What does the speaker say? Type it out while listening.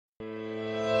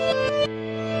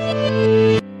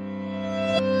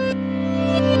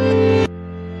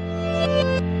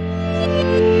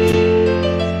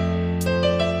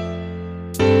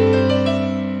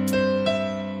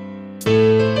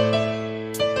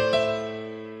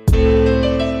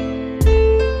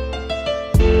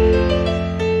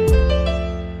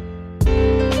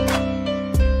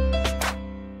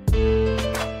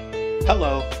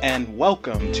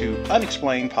welcome to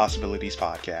Unexplained Possibilities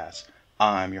Podcast.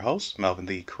 I'm your host, Melvin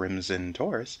the Crimson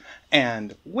Taurus,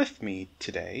 and with me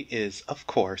today is, of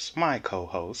course, my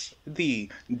co-host, the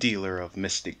dealer of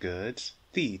mystic goods,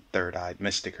 the third-eyed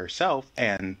mystic herself,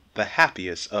 and the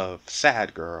happiest of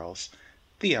sad girls,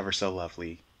 the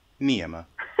ever-so-lovely Neima.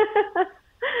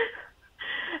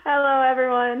 Hello,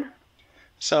 everyone.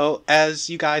 So, as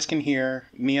you guys can hear,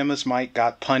 Neima's mic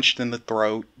got punched in the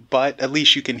throat, but at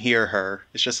least you can hear her.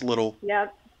 It's just a little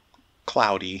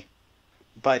cloudy.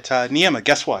 But, Neima,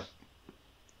 guess what?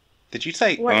 Did you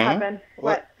say, What happened?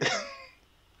 What?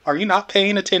 Are you not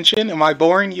paying attention? Am I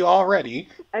boring you already?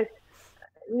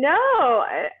 No,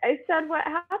 I said what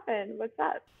happened. What's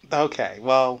up? Okay,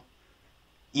 well,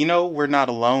 you know we're not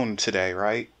alone today,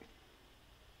 right?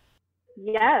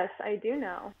 Yes, I do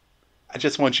know. I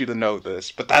just want you to know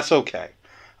this, but that's okay.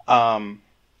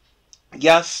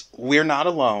 Yes, we're not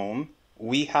alone.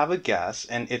 We have a guest,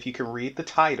 and if you can read the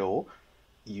title,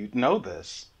 you'd know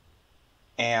this.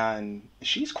 And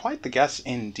she's quite the guest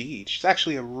indeed. She's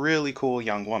actually a really cool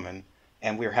young woman,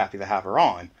 and we're happy to have her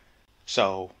on.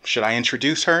 So, should I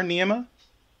introduce her, Neima?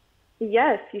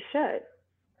 Yes, you should.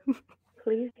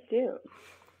 Please do.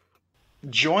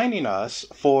 Joining us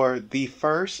for the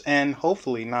first and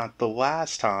hopefully not the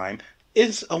last time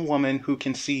is a woman who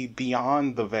can see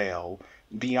beyond the veil,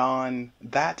 beyond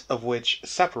that of which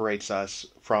separates us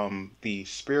from the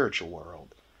spiritual world.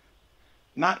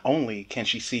 Not only can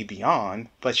she see beyond,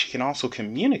 but she can also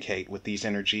communicate with these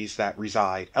energies that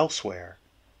reside elsewhere.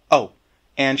 Oh,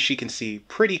 and she can see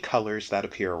pretty colors that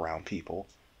appear around people.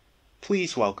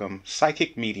 Please welcome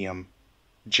psychic medium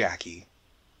Jacque.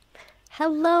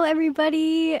 Hello,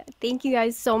 everybody. Thank you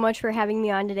guys so much for having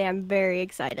me on today. I'm very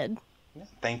excited.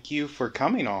 Thank you for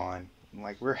coming on.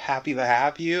 We're happy to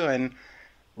have you, and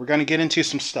we're going to get into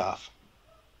some stuff.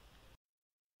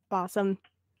 Awesome.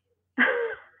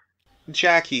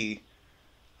 Jacque,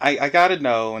 I got to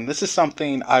know, and this is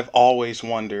something I've always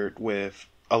wondered with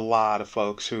a lot of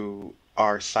folks who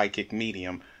are psychic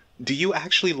medium. Do you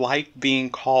actually like being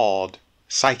called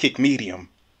psychic medium?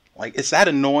 Is that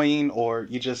annoying, or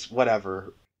you just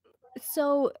whatever?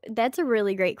 So that's a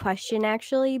really great question,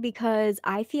 actually, because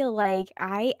I feel like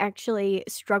I actually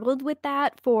struggled with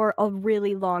that for a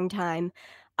really long time.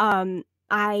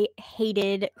 I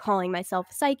hated calling myself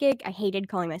a psychic. I hated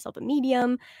calling myself a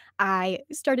medium. I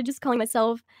started just calling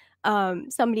myself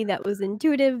somebody that was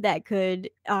intuitive, that could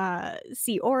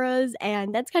see auras,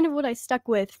 and that's kind of what I stuck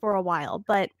with for a while.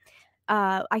 But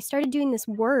I started doing this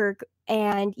work,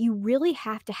 and you really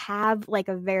have to have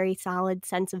a very solid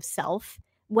sense of self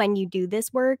when you do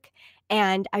this work.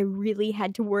 And I really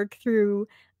had to work through,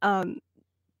 I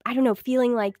don't know,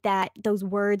 feeling like that those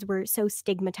words were so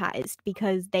stigmatized,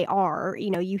 because they are.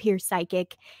 You hear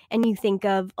psychic and you think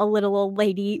of a little old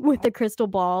lady with a crystal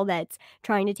ball that's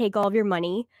trying to take all of your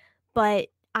money. But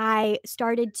I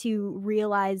started to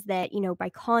realize that, by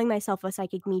calling myself a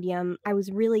psychic medium, I was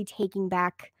really taking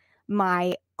back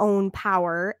my own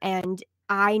power, and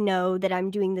I know that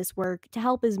I'm doing this work to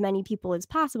help as many people as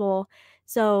possible.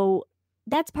 So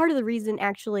that's part of the reason,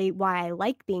 actually, why I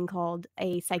like being called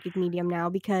a psychic medium now,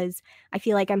 because I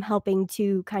feel like I'm helping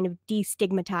to kind of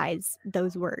destigmatize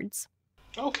those words.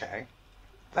 Okay.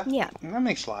 That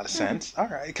makes a lot of sense. All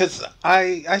right, because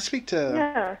I speak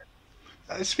to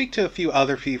a few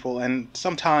other people, and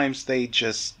sometimes they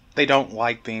don't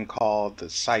like being called the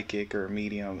psychic or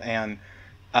medium, and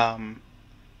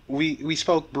we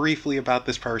spoke briefly about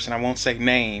this person. I won't say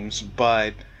names,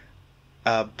 but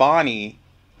Bonnie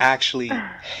actually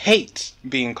hates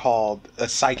being called a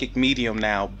psychic medium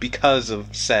now because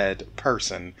of said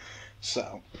person.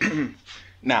 So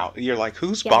now you're like,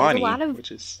 who's Bonnie?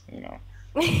 Which is,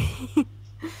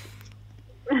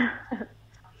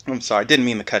 I'm sorry, I didn't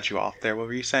mean to cut you off there. What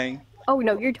were you saying? Oh,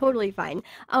 no, you're totally fine.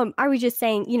 I was just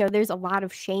saying, there's a lot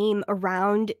of shame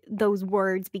around those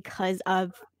words because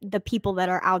of the people that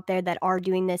are out there that are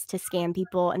doing this to scam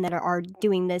people, and that are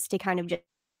doing this to kind of just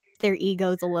their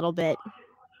egos a little bit.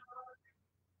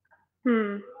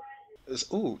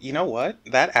 Ooh, you know what?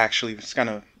 That actually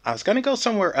I was gonna go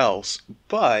somewhere else,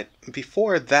 but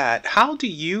before that, how do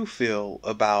you feel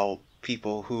about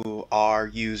people who are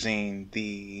using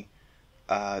the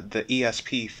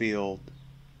ESP field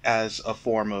as a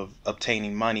form of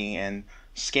obtaining money and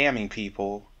scamming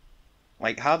people?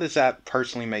 How does that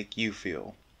personally make you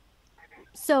feel?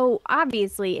 So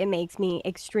obviously it makes me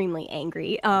extremely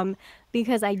angry,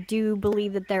 because I do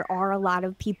believe that there are a lot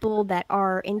of people that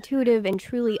are intuitive and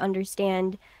truly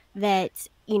understand that,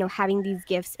 having these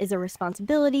gifts is a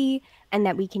responsibility, and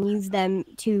that we can use them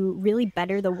to really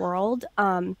better the world.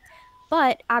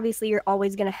 But obviously, you're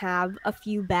always going to have a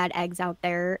few bad eggs out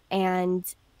there. And,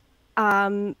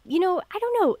 I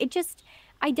don't know.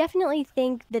 I definitely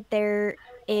think that there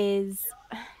is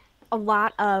a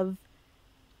lot of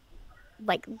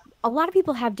like a lot of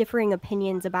people have differing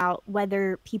opinions about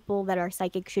whether people that are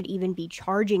psychic should even be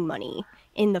charging money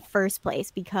in the first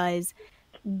place because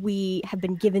we have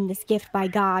been given this gift by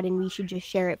God and we should just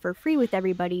share it for free with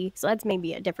everybody. So that's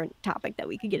maybe a different topic that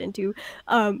we could get into.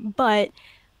 But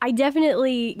I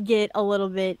definitely get a little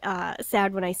bit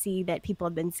sad when I see that people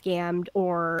have been scammed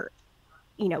or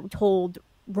told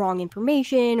wrong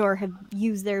information or have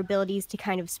used their abilities to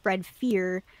kind of spread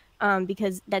fear,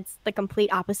 because that's the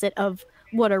complete opposite of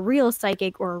what a real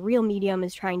psychic or a real medium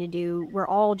is trying to do. We're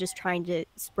all just trying to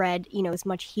spread, as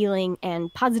much healing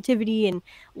and positivity and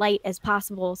light as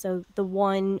possible. So the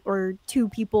one or two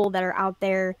people that are out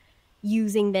there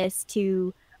using this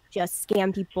to just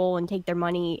scam people and take their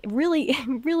money really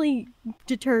really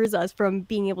deters us from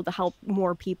being able to help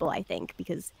more people, I think,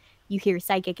 because you hear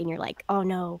psychic and you're like, oh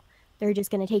no, they're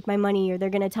just going to take my money, or they're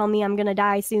going to tell me I'm going to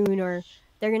die soon, or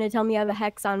they're going to tell me I have a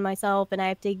hex on myself and I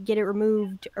have to get it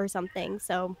removed or something.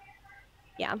 So,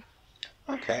 yeah.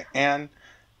 Okay, and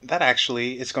that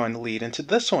actually is going to lead into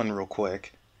this one real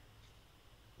quick.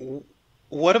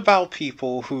 What about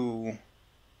people who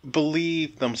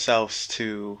believe themselves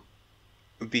to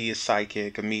be a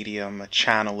psychic, a medium, a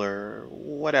channeler,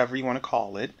 whatever you want to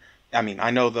call it? I mean,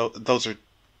 I know those are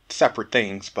separate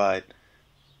things, but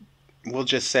we'll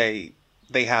just say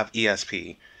they have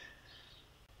ESP.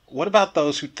 What about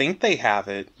those who think they have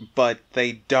it, but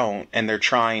they don't, and they're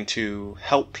trying to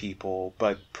help people,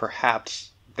 but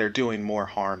perhaps they're doing more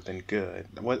harm than good?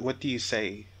 What do you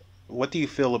say? What do you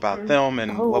feel about them,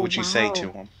 and Oh, what would you say wow. to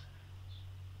them?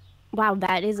 Wow,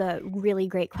 that is a really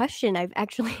great question. I've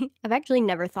actually I've actually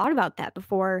never thought about that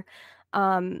before.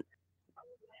 Um,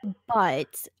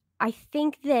 but I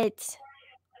think that,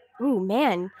 oh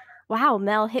man, wow,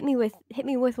 Mel hit me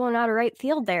with one out of right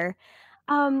field there.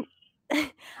 Um,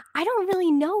 I don't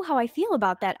really know how I feel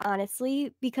about that,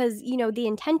 honestly, because, the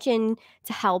intention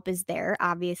to help is there,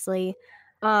 obviously.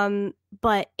 Um,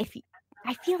 but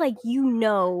I feel like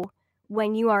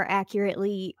when you are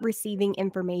accurately receiving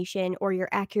information or you're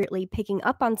accurately picking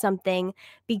up on something,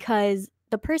 because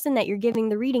the person that you're giving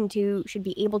the reading to should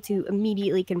be able to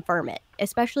immediately confirm it,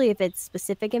 especially if it's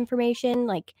specific information.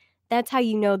 Like, that's how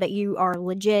you know that you are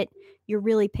legit. You're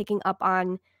really picking up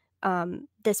on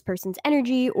this person's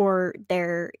energy or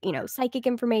their psychic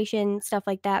information, stuff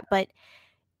like that. But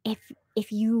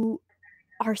if you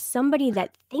are somebody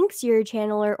that thinks you're a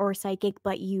channeler or psychic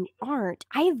but you aren't,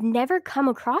 I have never come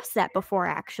across that before,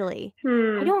 actually.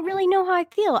 I don't really know how I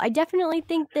feel. I definitely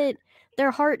think that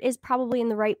their heart is probably in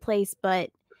the right place,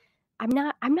 but I'm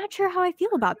not sure how I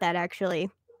feel about that, actually.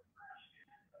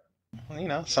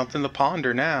 Something to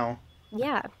ponder now.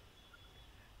 Yeah.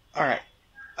 All right.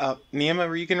 Neima,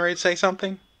 were you getting ready to say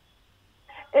something?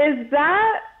 Is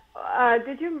that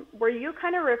were you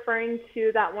kind of referring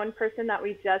to that one person that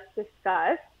we just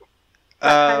discussed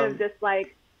that kind of just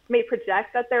like may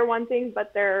project that they're one thing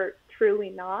but they're truly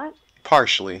not?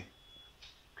 Partially.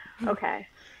 Okay.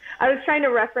 I was trying to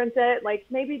reference it, like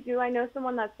maybe do I know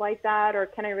someone that's like that, or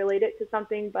can I relate it to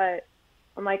something? But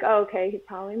I'm like, oh, okay, he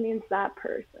probably means that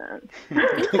person.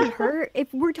 I think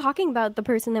if we're talking about the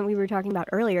person that we were talking about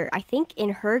earlier, I think in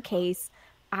her case,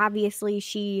 obviously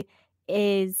she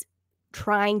is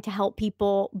trying to help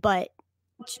people, but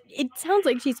it sounds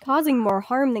like she's causing more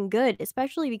harm than good,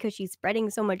 especially because she's spreading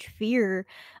so much fear.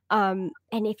 And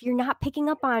if you're not picking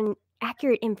up on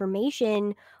accurate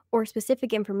information or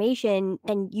specific information,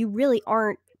 then you really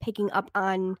aren't picking up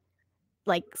on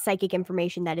like psychic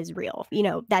information that is real.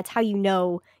 That's how you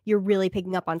know you're really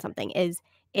picking up on something, is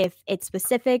if it's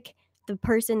specific, the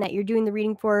person that you're doing the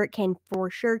reading for can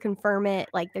for sure confirm it.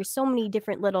 Like, there's so many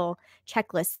different little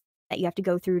checklists that you have to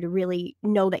go through to really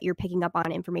know that you're picking up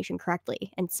on information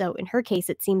correctly. And so in her case,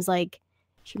 it seems like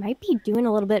she might be doing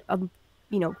a little bit of,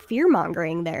 fear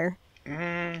mongering there.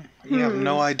 You have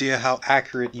no idea how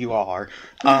accurate you are.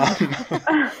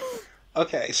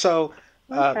 Okay, so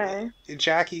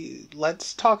Jackie,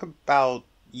 let's talk about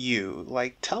you.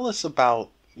 Like, tell us about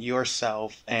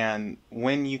yourself and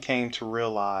when you came to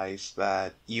realize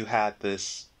that you had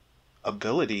this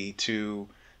ability to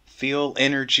feel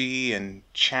energy and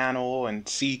channel and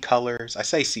see colors. I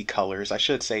say see colors, I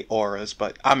should say auras,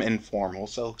 but I'm informal,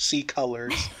 so see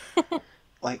colors.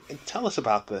 Like, tell us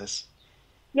about this.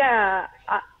 Yeah,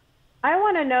 I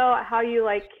want to know how you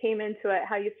like came into it,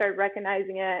 how you started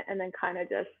recognizing it, and then kind of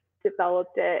just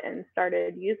developed it and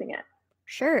started using it.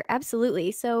 Sure,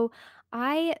 absolutely. So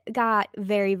I got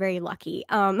very, very lucky.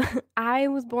 I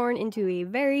was born into a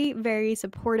very, very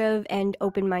supportive and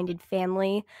open-minded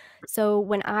family. So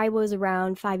when I was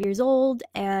around 5 years old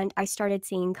and I started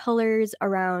seeing colors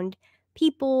around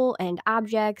people and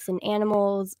objects and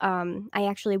animals, I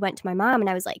actually went to my mom and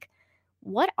I was like,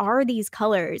 "What are these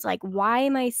colors? Like, why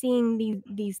am I seeing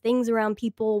these things around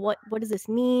people? What does this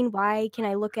mean? Why can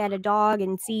I look at a dog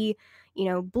and see,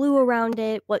 blue around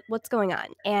it? What's going on?"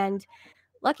 And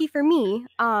lucky for me,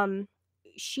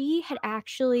 she had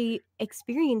actually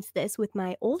experienced this with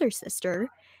my older sister,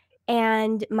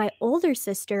 and my older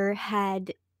sister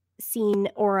had seen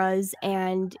auras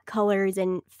and colors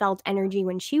and felt energy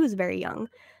when she was very young.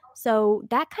 So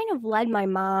that kind of led my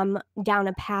mom down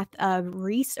a path of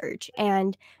research,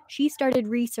 and she started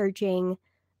researching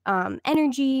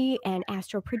energy and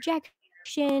astral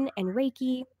projection and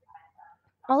Reiki,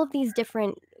 all of these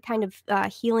different kind of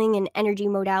healing and energy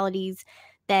modalities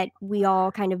that we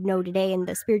all kind of know today in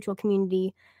the spiritual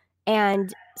community.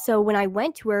 And so when I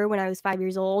went to her when I was 5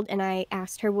 years old and I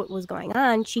asked her what was going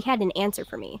on, she had an answer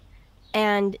for me.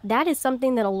 And that is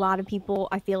something that a lot of people,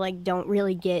 I feel like, don't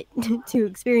really get to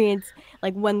experience.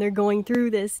 Like when they're going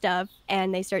through this stuff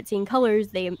and they start seeing colors,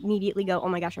 they immediately go, "Oh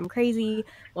my gosh, I'm crazy.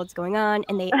 What's going on?"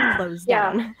 And they close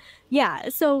Yeah. down. Yeah.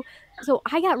 So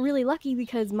I got really lucky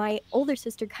because my older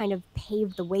sister kind of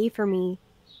paved the way for me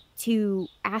to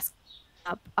ask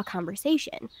up a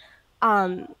conversation.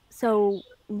 So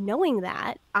knowing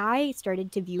that, I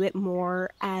started to view it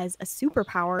more as a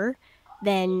superpower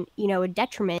than, a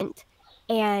detriment.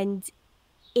 And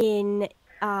in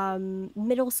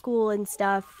middle school and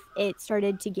stuff, it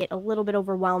started to get a little bit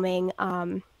overwhelming.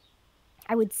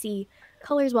 I would see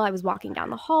colors while I was walking down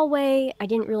the hallway. I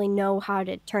didn't really know how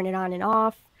to turn it on and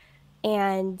off.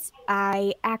 And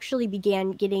I actually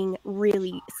began getting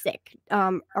really sick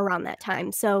around that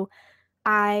time. So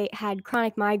I had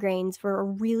chronic migraines for a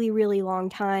really, really long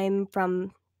time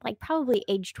from like probably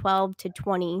age 12 to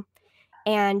 20.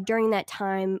 And during that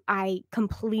time, I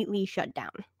completely shut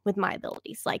down with my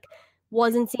abilities. Like,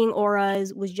 wasn't seeing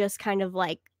auras, was just kind of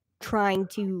like trying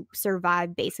to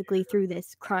survive basically through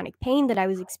this chronic pain that I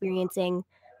was experiencing.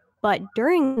 But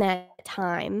during that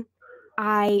time,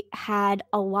 I had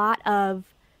a lot of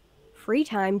free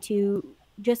time to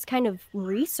just kind of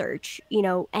research,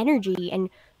 energy and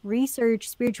research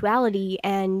spirituality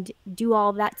and do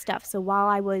all of that stuff. So while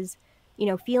I was,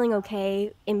 feeling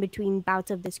okay in between bouts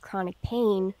of this chronic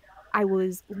pain, I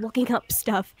was looking up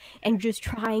stuff and just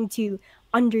trying to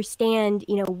understand,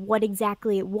 what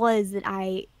exactly it was that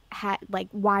I had, like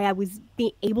why I was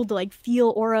being able to like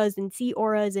feel auras and see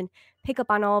auras and pick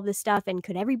up on all of this stuff, and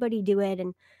could everybody do it,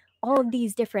 and all of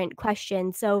these different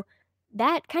questions. So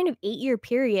that kind of 8-year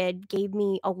period gave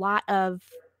me a lot of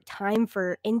time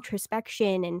for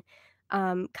introspection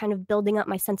and kind of building up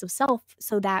my sense of self,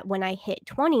 so that when I hit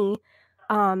 20,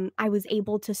 I was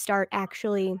able to start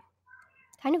actually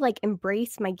kind of like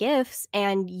embrace my gifts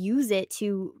and use it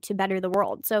to better the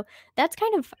world. So that's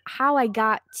kind of how I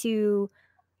got to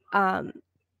um,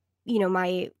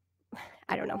 my,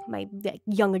 I don't know, my like,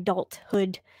 young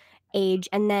adulthood age.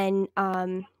 And then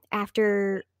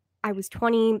after I was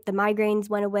 20, the migraines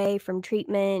went away from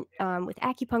treatment with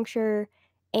acupuncture.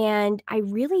 And I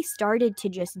really started to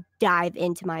just dive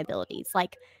into my abilities,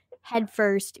 like head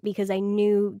first, because I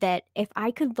knew that if I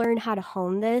could learn how to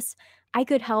hone this, I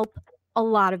could help a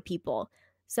lot of people.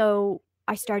 So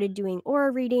I started doing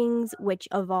aura readings, which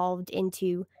evolved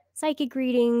into psychic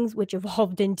readings, which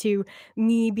evolved into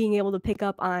me being able to pick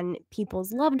up on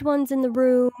people's loved ones in the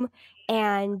room.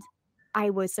 And I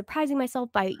was surprising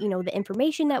myself by, the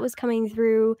information that was coming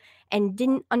through, and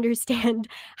didn't understand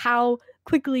how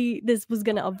quickly this was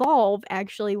going to evolve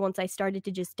actually once I started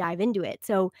to just dive into it.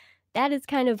 So that is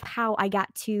kind of how I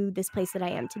got to this place that I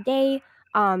am today.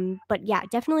 But yeah,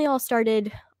 definitely all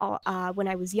started when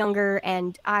I was younger,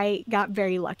 and I got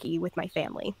very lucky with my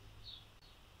family.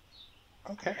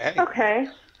 Okay. Okay.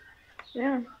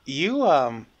 Yeah.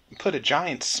 You put a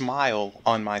giant smile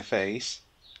on my face,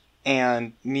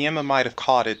 and Neima might have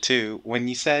caught it too when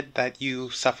you said that you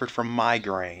suffered from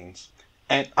migraines.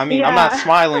 And I mean, I'm not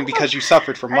smiling because you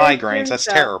suffered from migraines. That's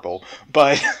terrible.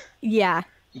 But yeah.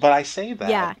 But I say that.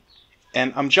 Yeah.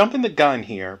 And I'm jumping the gun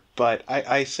here, but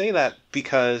I say that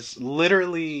because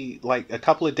literally like a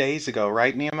couple of days ago,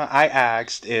 right, Neima, I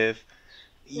asked if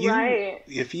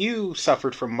you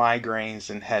suffered from migraines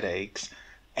and headaches,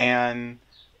 and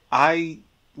I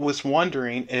was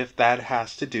wondering if that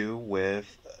has to do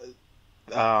with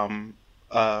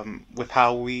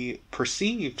how we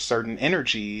perceive certain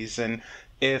energies, and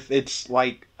if it's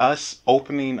like us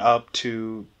opening up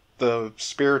to the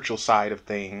spiritual side of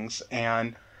things.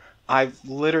 And I've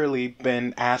literally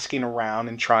been asking around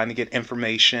and trying to get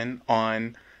information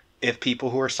on if people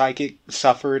who are psychic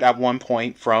suffered at one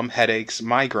point from headaches,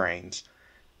 migraines.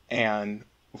 And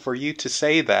for you to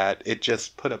say that, it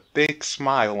just put a big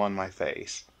smile on my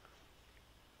face.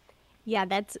 Yeah,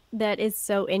 that is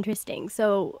so interesting.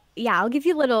 So yeah, I'll give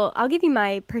you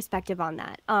my perspective on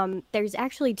that. There's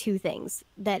actually two things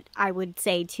that I would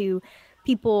say to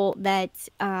people that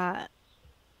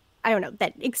I don't know,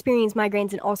 that experience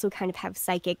migraines and also kind of have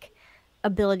psychic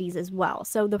abilities as well.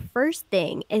 So the first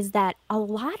thing is that a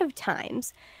lot of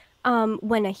times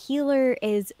when a healer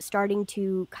is starting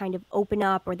to kind of open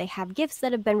up, or they have gifts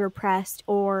that have been repressed,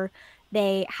 or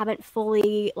they haven't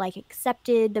fully like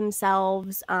accepted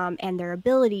themselves and their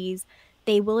abilities,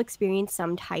 they will experience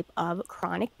some type of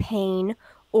chronic pain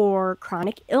or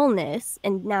chronic illness.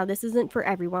 And now this isn't for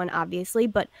everyone, obviously,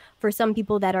 but for some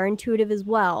people that are intuitive as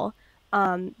well,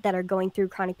 that are going through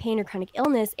chronic pain or chronic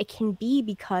illness, it can be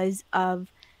because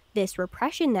of this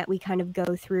repression that we kind of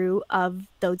go through of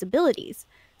those abilities.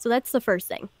 So that's the first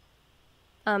thing.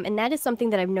 And that is something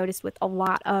that I've noticed with a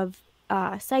lot of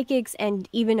psychics and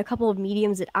even a couple of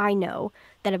mediums that I know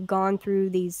that have gone through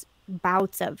these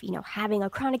bouts of, you know, having a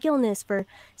chronic illness for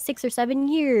 6 or 7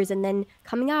 years and then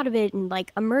coming out of it and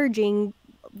like emerging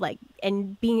like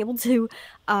and being able to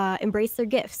embrace their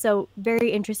gifts. So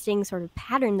very interesting sort of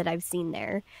pattern that I've seen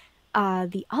there.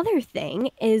 The other thing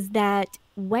is that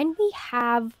when we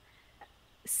have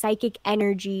psychic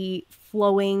energy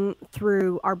flowing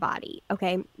through our body.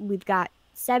 Okay, we've got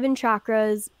 7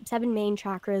 chakras, 7 main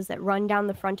chakras that run down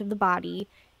the front of the body.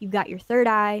 You've got your third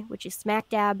eye, which is smack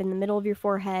dab in the middle of your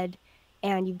forehead,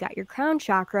 and you've got your crown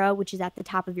chakra, which is at the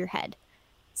top of your head.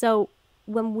 So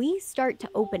when we start to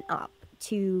open up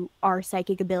to our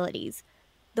psychic abilities,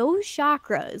 those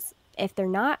chakras, if they're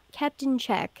not kept in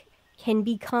check, can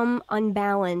become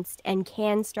unbalanced and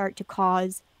can start to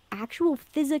cause actual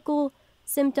physical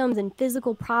symptoms and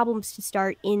physical problems to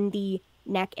start in the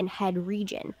neck and head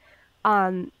region.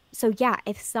 So yeah,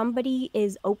 if somebody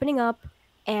is opening up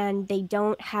and they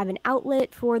don't have an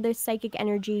outlet for their psychic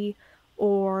energy,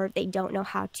 or they don't know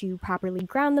how to properly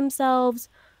ground themselves,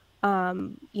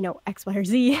 you know, X, Y, or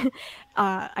Z.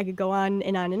 I could go on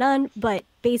and on and on, but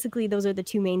basically those are the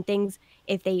two main things.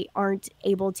 If they aren't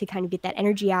able to kind of get that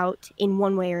energy out in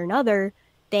one way or another,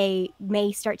 they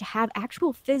may start to have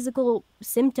actual physical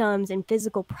symptoms and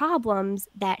physical problems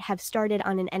that have started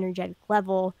on an energetic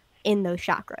level in those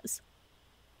chakras.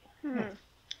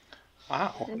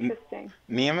 Wow. Interesting.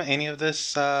 Neima, any of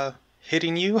this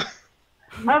hitting you?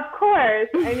 Of course.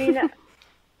 I mean,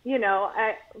 you know,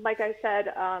 like I said,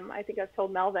 I think I've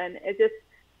told Melvin,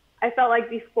 I felt like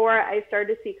before I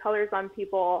started to see colors on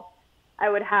people, I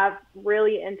would have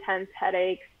really intense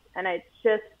headaches, and I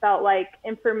just felt like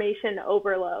information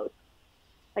overload.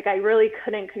 Like I really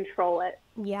couldn't control it.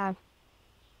 Yeah.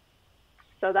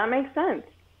 So that makes sense.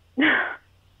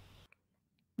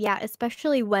 Yeah,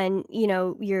 especially when, you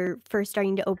know, you're first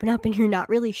starting to open up and you're not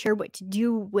really sure what to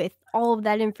do with all of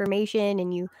that information,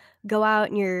 and you go out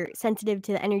and you're sensitive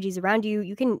to the energies around you.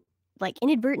 You can like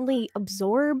inadvertently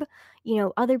absorb, you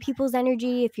know, other people's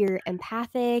energy if you're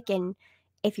empathic, and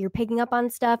if you're picking up on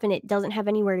stuff and it doesn't have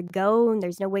anywhere to go and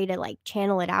there's no way to like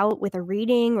channel it out with a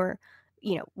reading or,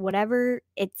 you know, whatever,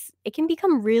 it can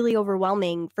become really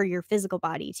overwhelming for your physical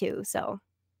body too. So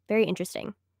very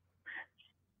interesting.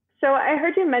 So I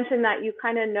heard you mention that you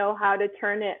kind of know how to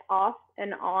turn it off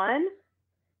and on.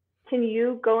 Can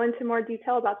you go into more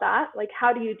detail about that? Like,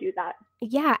 how do you do that?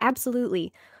 Yeah,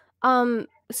 absolutely.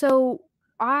 So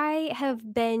I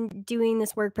have been doing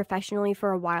this work professionally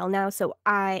for a while now, so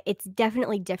it's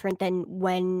definitely different than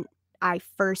when I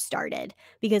first started,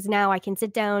 because now I can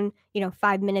sit down, you know,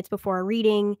 5 minutes before a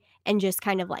reading and just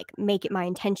kind of like make it my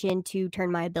intention to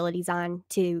turn my abilities on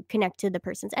to connect to the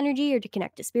person's energy or to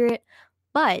connect to spirit.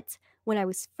 But when I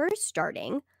was first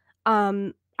starting,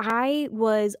 I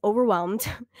was overwhelmed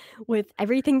with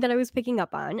everything that I was picking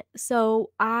up on. So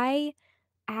I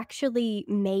actually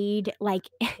made like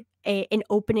an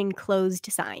open and closed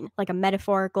sign, like a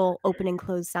metaphorical open and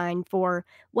closed sign for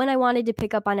when I wanted to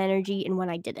pick up on energy and when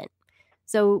I didn't.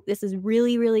 So this is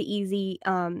really, really easy.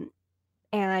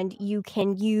 And you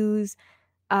can use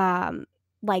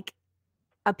like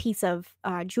a piece of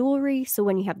jewelry. So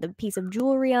when you have the piece of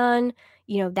jewelry on,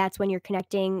 you know, that's when you're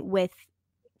connecting with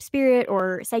spirit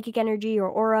or psychic energy or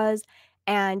auras.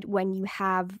 And when you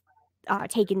have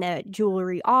taken the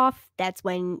jewelry off, that's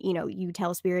when, you know, you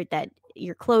tell spirit that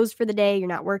you're closed for the day, you're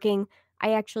not working.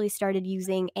 I actually started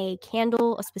using a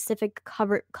candle, a specific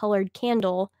colored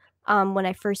candle, when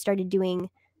I first started doing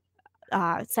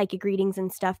psychic readings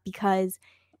and stuff, because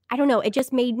I don't know, it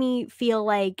just made me feel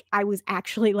like I was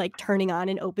actually like turning on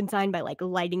an open sign by like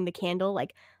lighting the candle,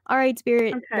 like, all right,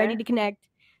 spirit, ready to connect.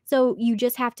 So you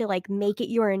just have to like make it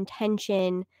your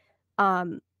intention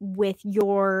with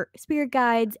your spirit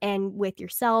guides and with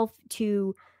yourself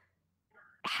to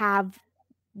have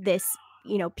this,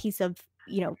 piece of,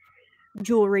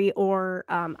 jewelry or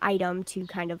item to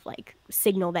kind of like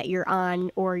signal that you're on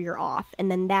or you're off.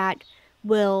 And then that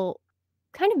will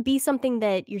kind of be something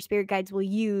that your spirit guides will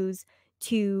use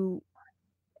to,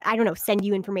 I don't know, send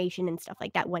you information and stuff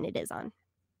like that when it is on.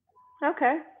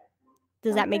 Okay.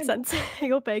 Does that make sense? I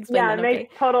hope I explained that okay. Yeah, it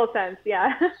makes total sense.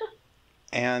 Yeah.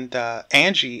 And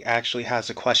Angie actually has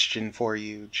a question for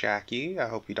you, Jacque. I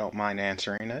hope you don't mind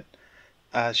answering it.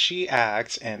 She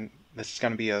asks, and this is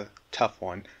going to be a tough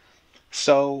one.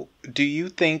 So, do you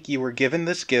think you were given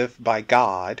this gift by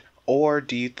God, or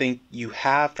do you think you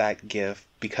have that gift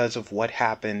because of what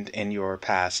happened in your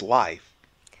past life?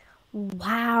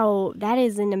 Wow, that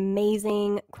is an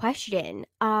amazing question.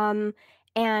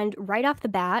 And right off the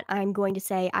bat, I'm going to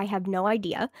say I have no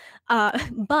idea.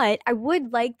 But I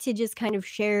would like to just kind of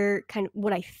share kind of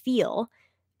what I feel.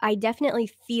 I definitely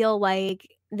feel like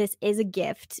this is a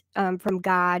gift from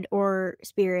God or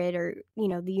spirit or,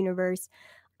 the universe.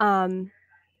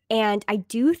 And I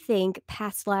do think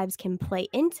past lives can play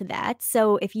into that.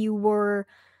 So if you were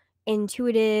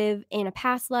intuitive in a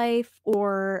past life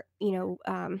or,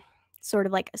 sort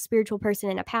of like a spiritual person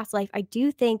in a past life, I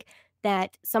do think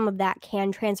that some of that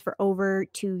can transfer over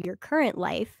to your current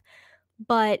life.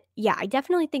 But yeah, I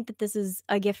definitely think that this is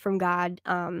a gift from God,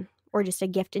 or just a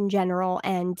gift in general.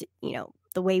 And,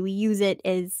 the way we use it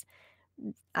is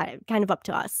kind of up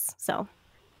to us. So.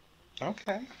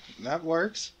 Okay, that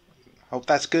works. Hope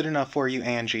that's good enough for you,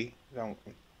 Angie.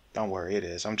 Don't worry, it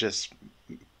is. I'm just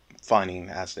funning,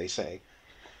 as they say.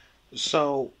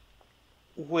 So,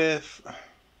 with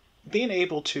being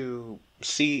able to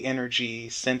see energy,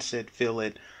 sense it, feel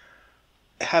it,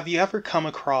 have you ever come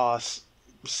across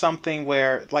something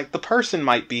where, like, the person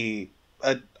might be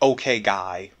an okay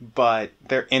guy, but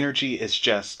their energy is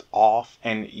just off,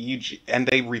 and and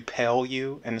they repel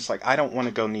you, and it's like, I don't want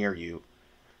to go near you,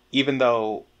 even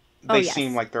though they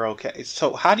seem like they're okay.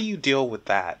 So how do you deal with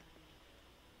that?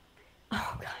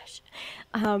 Oh gosh.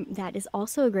 That is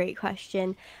also a great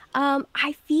question.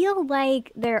 I feel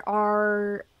like there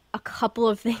are a couple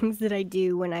of things that I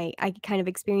do when I kind of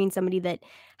experience somebody that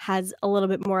has a little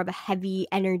bit more of a heavy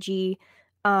energy.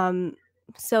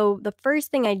 So the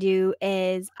first thing I do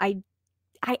is I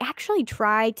actually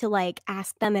try to like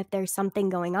ask them if there's something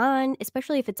going on,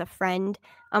 especially if it's a friend.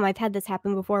 I've had this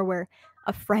happen before where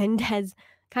a friend has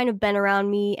kind of been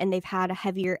around me and they've had a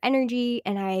heavier energy,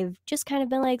 and I've just kind of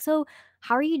been like, "So,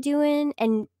 how are you doing?"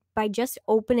 And by just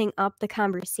opening up the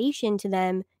conversation to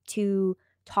them to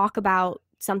talk about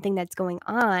something that's going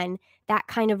on, that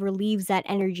kind of relieves that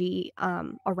energy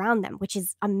around them, which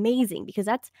is amazing because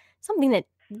that's something that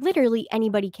literally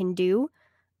anybody can do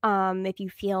if you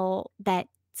feel that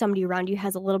somebody around you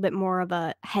has a little bit more of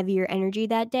a heavier energy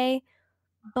that day.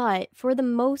 But for the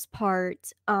most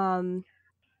part,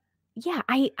 yeah,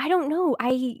 I don't know.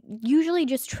 I usually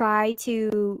just try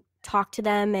to talk to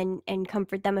them and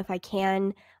comfort them if I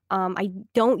can. I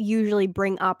don't usually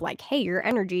bring up like, "Hey, your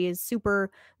energy is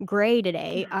super gray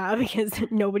today," because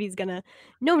nobody's gonna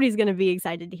be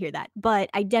excited to hear that. But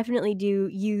I definitely do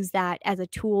use that as a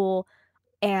tool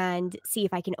and see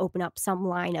if I can open up some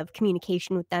line of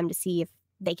communication with them to see if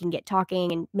they can get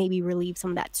talking and maybe relieve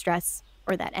some of that stress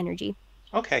or that energy.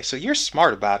 Okay, so you're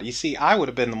smart about it. You see, I would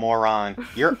have been the moron.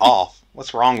 You're off.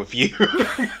 What's wrong with you?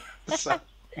 So.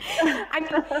 I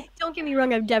mean, don't get me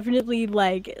wrong. I've definitely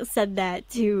like said that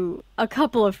to a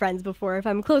couple of friends before. If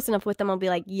I'm close enough with them, I'll be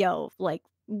like, "Yo, like,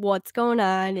 what's going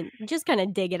on?" and just kind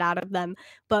of dig it out of them.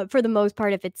 But for the most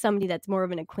part, if it's somebody that's more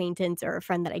of an acquaintance or a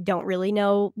friend that I don't really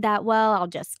know that well, I'll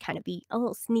just kind of be a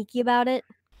little sneaky about it.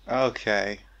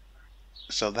 Okay,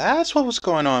 so that's what was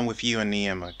going on with you and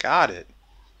Neima. Got it.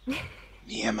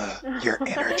 Neima, your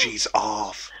energy's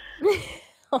off.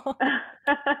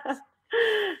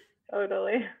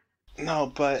 Totally.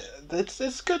 No, but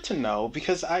it's good to know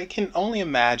because I can only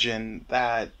imagine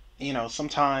that,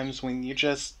 sometimes when you're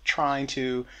just trying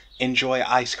to enjoy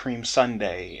ice cream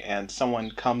sundae and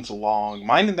someone comes along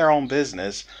minding their own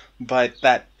business, but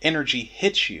that energy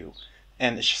hits you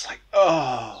and it's just like,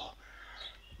 oh.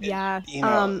 Yeah.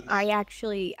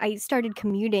 I started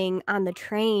commuting on the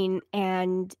train,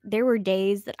 and there were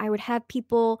days that I would have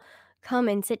people come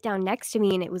and sit down next to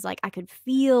me, and it was like I could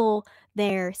feel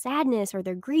their sadness or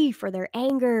their grief or their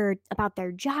anger about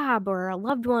their job or a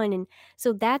loved one. And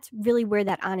so that's really where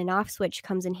that on and off switch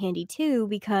comes in handy too,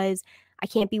 because I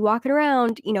can't be walking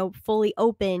around, fully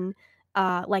open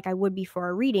like I would be for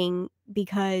a reading,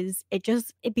 because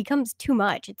it becomes too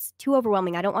much. It's too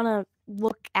overwhelming. I don't want to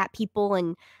look at people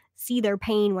and see their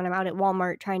pain when I'm out at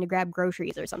Walmart trying to grab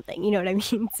groceries or something. You know what I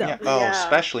mean? So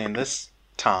especially in this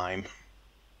time.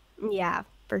 Yeah,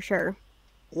 for sure.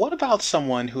 What about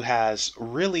someone who has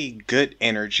really good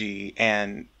energy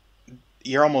and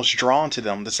you're almost drawn to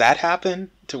them? Does that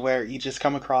happen to where you just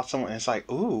come across someone and it's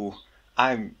like, ooh,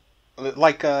 I'm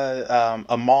like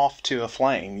a moth to a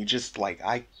flame. You just like,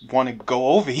 I want to go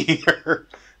over here.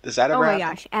 Does that ever happen? Oh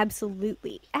my gosh,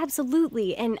 absolutely.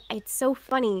 Absolutely. And it's so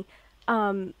funny.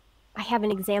 I have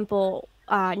an example,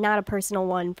 not a personal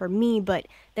one for me, but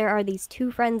there are these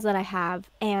two friends that I have,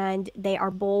 and they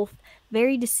are both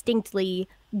very distinctly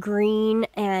green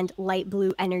and light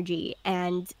blue energy,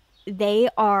 and they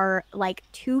are like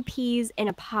two peas in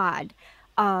a pod.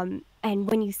 And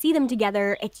when you see them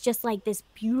together, it's just like this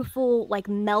beautiful like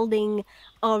melding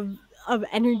of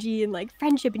energy and like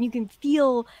friendship, and you can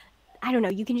feel, I don't know,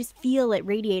 you can just feel it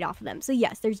radiate off of them. So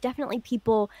yes, there's definitely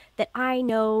people that I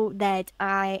know that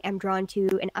I am drawn to,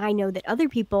 and I know that other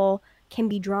people can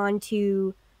be drawn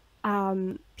to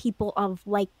people of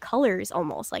like colors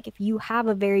almost. Like if you have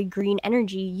a very green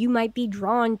energy, you might be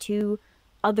drawn to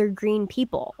other green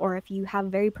people, or if you have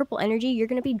very purple energy, you're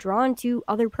going to be drawn to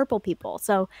other purple people.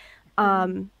 So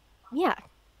yeah,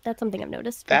 that's something I've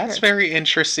noticed. That's very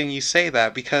interesting you say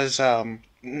that, because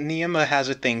Neima has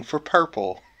a thing for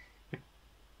purple.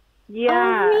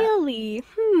 Yeah. Oh, really?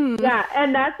 Yeah,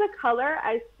 and that's a color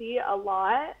I see a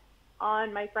lot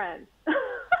on my friends.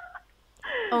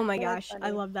 Oh my gosh, funny. I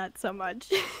love that so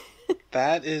much.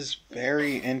 That is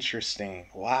very interesting.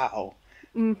 Wow.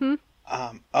 Mm-hmm.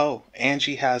 Oh,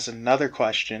 Angie has another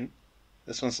question.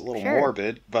 This one's a little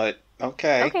morbid, but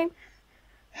okay. Okay.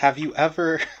 Have you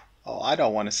ever... Oh, I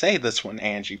don't want to say this one,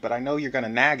 Angie, but I know you're going to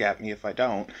nag at me if I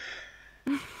don't.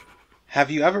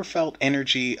 Have you ever felt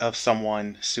energy of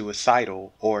someone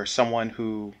suicidal, or someone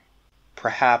who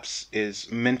perhaps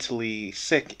is mentally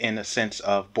sick in a sense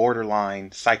of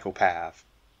borderline psychopath?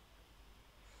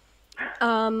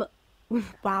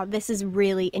 Wow, this is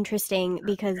really interesting,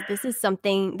 because this is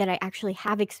something that I actually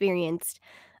have experienced.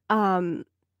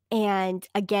 And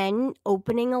again,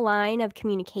 opening a line of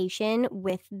communication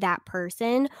with that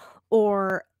person,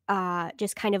 or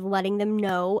just kind of letting them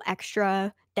know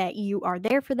extra that you are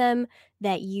there for them,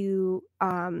 that you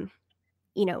are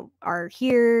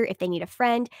here if they need a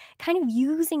friend, kind of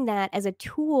using that as a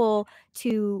tool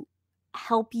to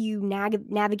help you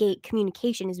navigate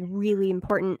communication is really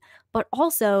important. But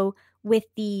also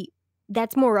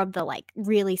that's more of the like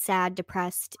really sad,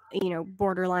 depressed,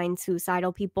 borderline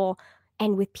suicidal people.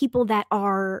 And with people that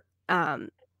are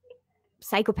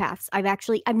psychopaths,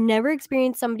 I've never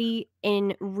experienced somebody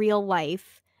in real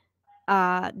life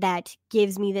that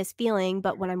gives me this feeling,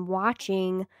 but when I'm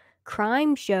watching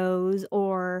crime shows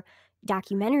or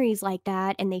documentaries like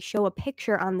that, and they show a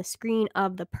picture on the screen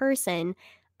of the person,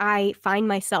 I find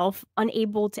myself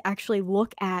unable to actually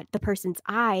look at the person's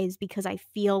eyes, because I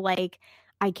feel like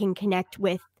I can connect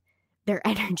with their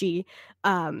energy.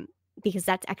 Because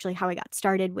that's actually how I got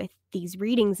started with these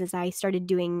readings, is I started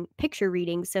doing picture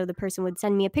readings. So the person would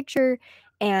send me a picture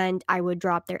and I would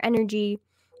drop their energy.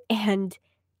 And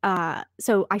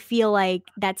so I feel like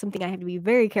that's something I have to be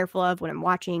very careful of when I'm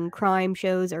watching crime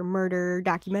shows or murder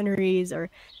documentaries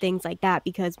or things like that,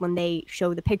 because when they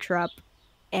show the picture up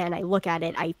and I look at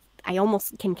it, I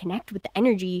almost can connect with the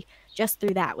energy just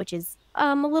through that, which is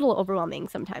a little overwhelming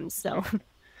sometimes. So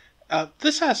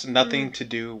this has nothing to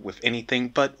do with anything,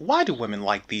 but why do women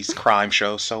like these crime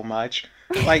shows so much?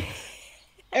 Like,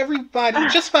 everybody,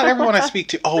 just about everyone I speak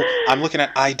to, oh, I'm looking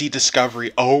at ID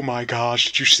Discovery. Oh my gosh,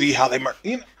 did you see how they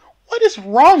what is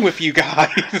wrong with you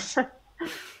guys?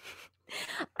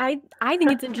 I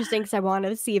think it's interesting, because I want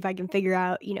to see if I can figure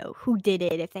out, who did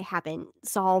it, if they haven't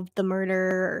solved the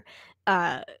murder.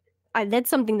 That's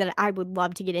something that I would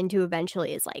love to get into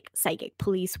eventually, is like psychic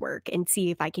police work, and see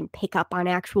if I can pick up on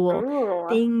actual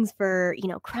things for,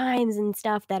 crimes and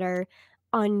stuff that are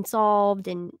unsolved,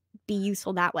 and be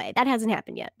useful that way. That hasn't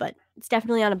happened yet, but it's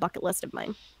definitely on a bucket list of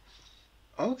mine.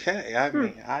 Okay, I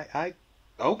mean,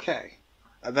 okay.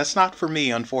 That's not for me,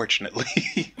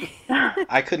 unfortunately.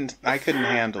 I couldn't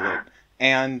handle it.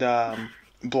 And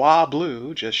Blah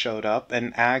Blue just showed up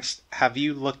and asked, have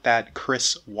you looked at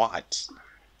Chris Watts?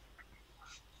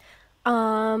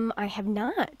 I have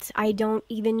not. I don't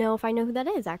even know if I know who that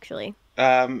is, actually.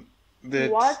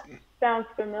 What sounds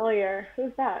familiar?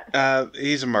 Who's that?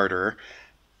 He's a murderer.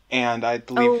 And I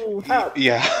believe... Oh.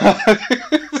 Yeah.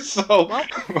 So,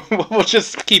 we'll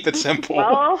just keep it simple.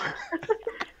 Well...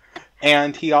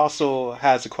 And he also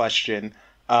has a question.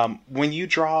 When you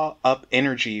draw up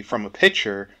energy from a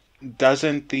picture,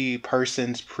 doesn't the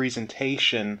person's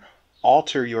presentation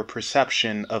alter your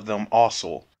perception of them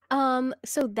also?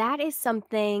 So that is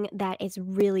something that is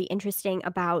really interesting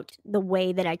about the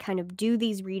way that I kind of do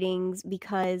these readings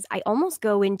because I almost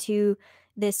go into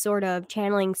this sort of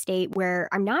channeling state where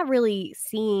I'm not really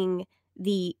seeing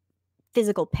the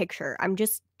physical picture. I'm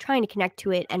just trying to connect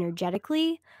to it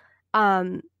energetically.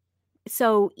 Um,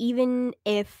 so even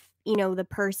if, the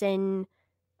person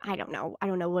I don't know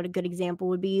what a good example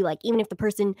would be. Like, even if the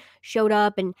person showed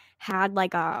up and had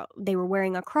they were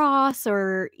wearing a cross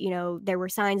or, there were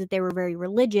signs that they were very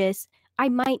religious, I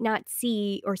might not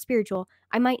see, or spiritual,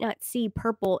 I might not see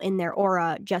purple in their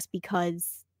aura just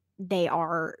because they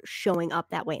are showing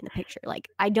up that way in the picture. Like,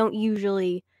 I don't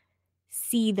usually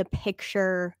see the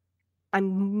picture.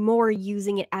 I'm more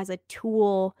using it as a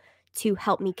tool to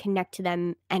help me connect to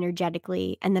them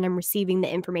energetically, and then I'm receiving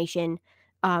the information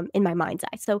in my mind's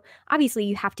eye. So obviously,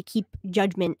 you have to keep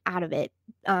judgment out of it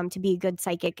to be a good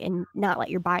psychic and not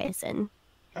let your bias in.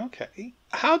 Okay.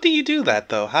 How do you do that,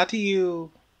 though? How do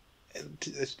you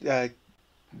uh,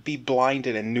 be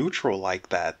blinded and neutral like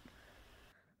that?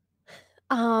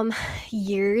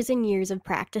 Years and years of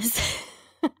practice.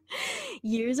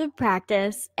 Years of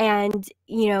practice, and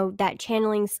that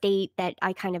channeling state that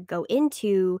I kind of go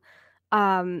into,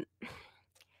 um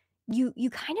you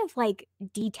kind of like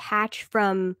detach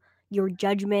from your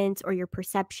judgments or your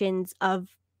perceptions of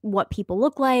what people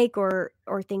look like or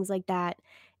things like that.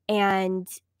 And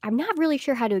I'm not really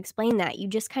sure how to explain that. You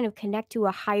just kind of connect to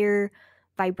a higher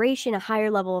vibration, a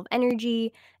higher level of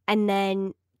energy, and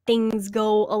then things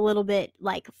go a little bit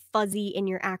like fuzzy in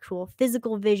your actual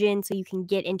physical vision, so you can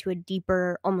get into a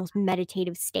deeper, almost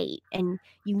meditative state, and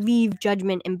you leave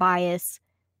judgment and bias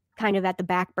kind of at the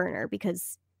back burner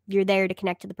because you're there to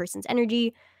connect to the person's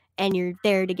energy and you're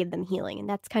there to give them healing. And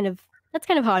that's kind of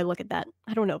how I look at that.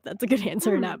 I don't know if that's a good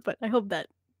answer or not, but I hope that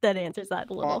answers that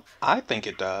a Well, little. I think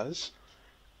it does.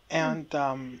 And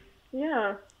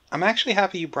Yeah. I'm actually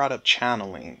happy you brought up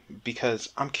channeling because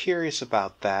I'm curious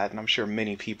about that, and I'm sure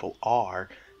many people are.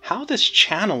 How does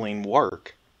channeling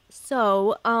work?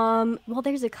 So, well,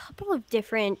 there's a couple of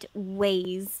different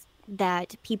ways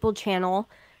that people channel,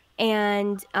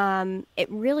 and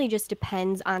it really just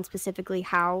depends on specifically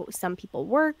how some people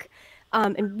work.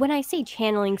 And when I say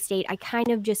channeling state, I kind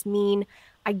of just mean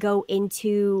I go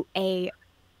into a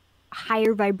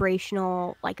higher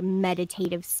vibrational, like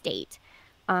meditative state.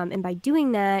 And by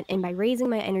doing that and by raising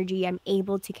my energy, I'm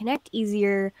able to connect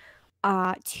easier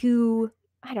to,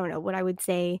 I don't know what I would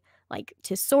say, like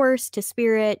to source, to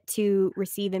spirit, to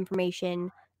receive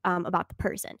information about the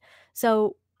person.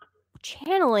 So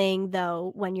channeling,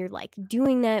 though, when you're like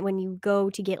doing that, when you go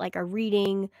to get like a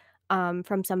reading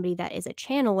from somebody that is a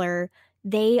channeler,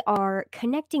 they are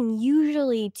connecting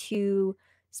usually to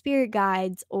spirit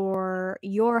guides or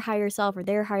your higher self or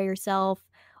their higher self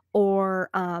or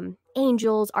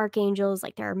angels, archangels.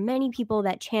 Like, there are many people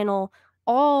that channel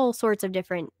all sorts of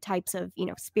different types of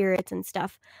spirits and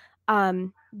stuff.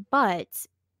 But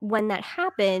when that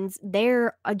happens,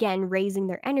 they're again raising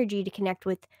their energy to connect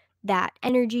with that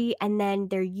energy, and then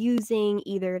they're using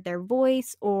either their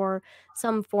voice or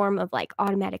some form of like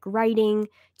automatic writing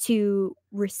to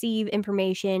receive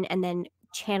information and then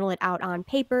channel it out on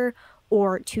paper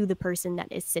or to the person that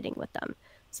is sitting with them.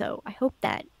 So I hope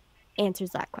that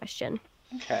answers that question.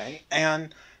 Okay.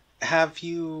 And have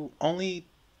you only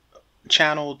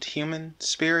channeled human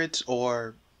spirits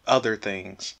or other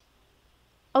things?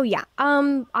 Oh yeah.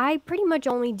 I pretty much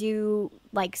only do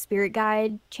like spirit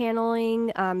guide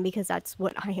channeling because that's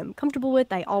what I am comfortable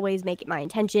with. I always make it my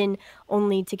intention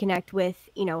only to connect with,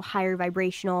 higher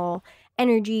vibrational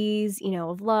energies,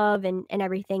 of love and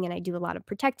everything, and I do a lot of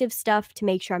protective stuff to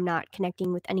make sure I'm not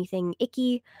connecting with anything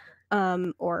icky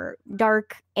or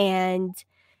dark. And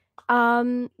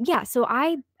yeah, so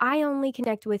I only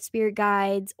connect with spirit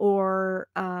guides or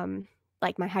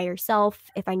like my higher self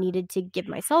if I needed to give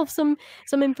myself some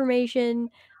information.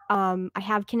 I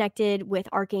have connected with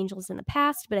archangels in the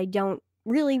past, but I don't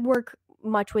really work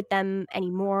much with them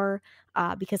anymore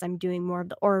because I'm doing more of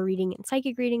the aura reading and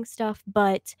psychic reading stuff.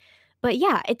 But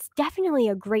yeah, it's definitely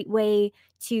a great way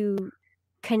to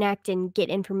connect and get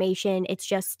information. It's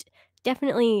just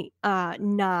definitely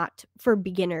not for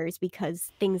beginners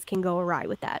because things can go awry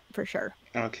with that for sure.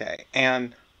 Okay.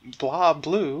 And Blah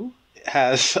Blue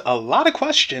has a lot of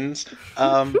questions.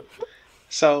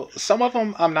 So some of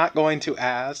them I'm not going to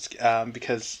ask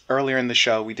because earlier in the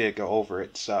show we did go over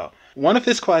it. So one of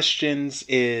his questions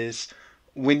is,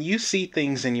 when you see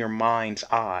things in your mind's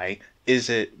eye, is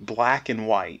it black and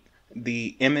white?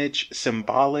 the image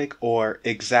symbolic or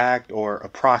exact or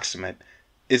approximate?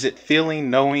 Is it feeling,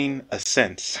 knowing, a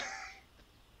sense?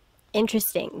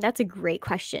 Interesting. That's a great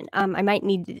question. I might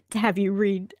need to have you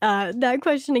read that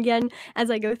question again as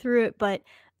I go through it. But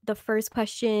the first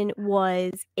question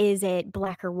was, is it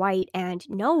black or white? And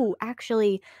no,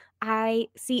 actually, I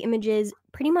see images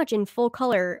pretty much in full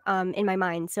color in my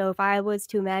mind. So if I was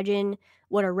to imagine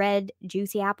what a red,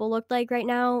 juicy apple looked like right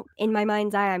now, in my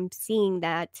mind's eye, I'm seeing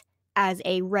that as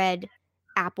a red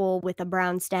apple with a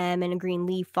brown stem and a green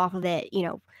leaf off of it,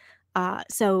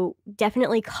 so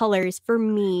definitely colors for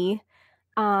me.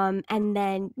 And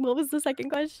then what was the second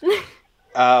question?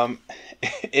 Um,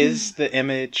 is the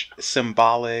image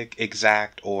symbolic,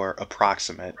 exact, or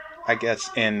approximate? I guess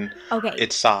in Okay.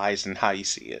 its size and how you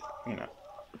see it,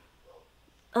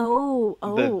 Oh, the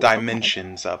okay.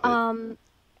 dimensions of it.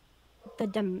 The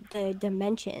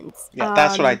dimensions. Yeah,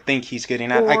 that's what I think he's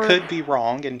getting at. I Or could be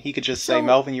wrong, and he could just say, so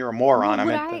Melvin, you're a moron. I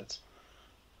what meant I,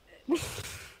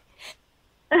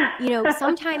 that.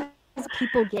 sometimes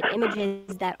people get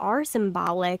images that are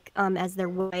symbolic as their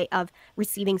way of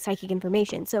receiving psychic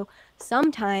information. So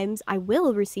sometimes I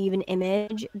will receive an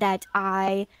image that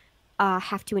I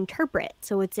have to interpret.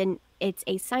 So it's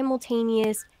a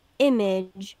simultaneous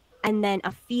image and then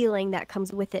a feeling that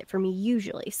comes with it for me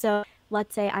usually. So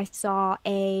let's say I saw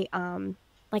a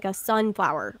like a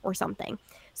sunflower or something.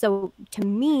 So to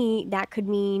me, that could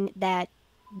mean that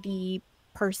the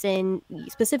person,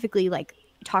 specifically like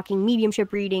talking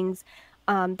mediumship readings,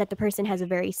 that the person has a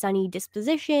very sunny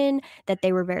disposition, that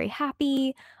they were very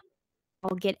happy.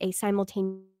 I'll get a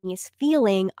simultaneous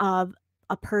feeling of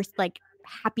a person like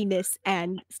happiness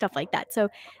and stuff like that. So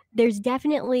there's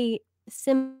definitely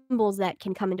symbols that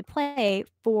can come into play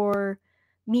for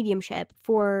mediumship.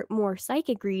 For more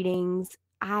psychic readings,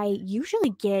 I usually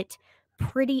get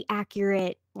pretty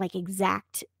accurate, like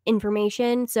exact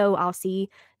information. So I'll see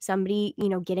somebody,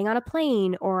 getting on a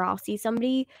plane, or I'll see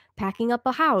somebody packing up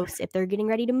a house if they're getting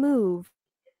ready to move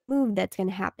that's going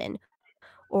to happen.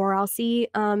 Or I'll see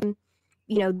them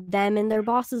in their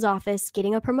boss's office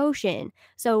getting a promotion.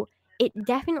 So it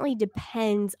definitely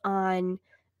depends on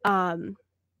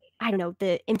I don't know,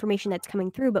 the information that's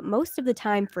coming through, but most of the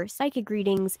time for psychic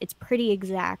readings, it's pretty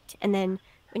exact. And then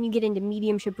when you get into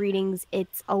mediumship readings,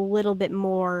 it's a little bit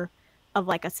more of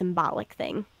like a symbolic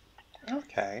thing.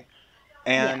 Okay.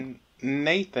 And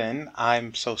Nathan,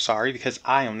 I'm so sorry because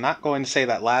I am not going to say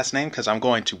that last name because I'm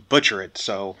going to butcher it.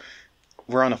 So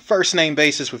we're on a first name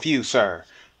basis with you, sir.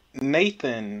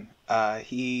 Nathan,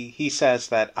 he says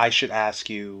that I should ask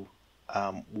you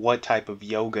what type of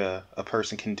yoga a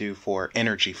person can do for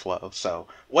energy flow. So,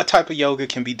 what type of yoga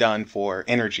can be done for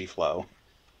energy flow?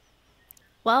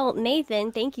 Well,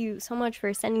 Nathan, thank you so much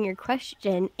for sending your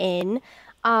question in.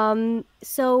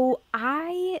 So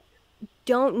I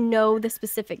don't know the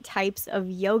specific types of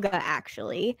yoga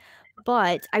actually,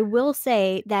 but I will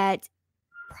say that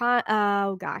pranayama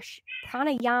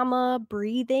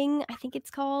breathing, I think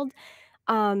it's called,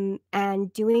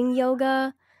 and doing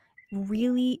yoga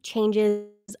really changes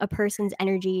a person's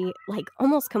energy like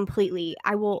almost completely.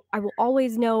 I will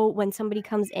always know when somebody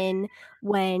comes in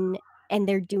when and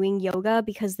they're doing yoga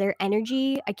because their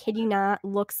energy, I kid you not,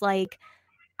 looks like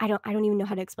I don't even know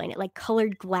how to explain it, like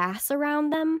colored glass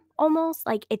around them almost.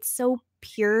 Like it's so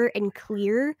pure and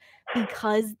clear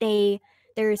because there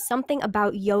is something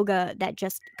about yoga that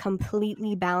just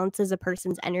completely balances a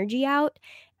person's energy out.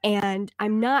 And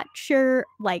I'm not sure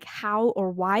like how or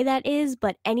why that is,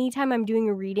 but anytime I'm doing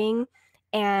a reading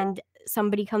and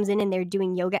somebody comes in and they're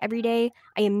doing yoga every day,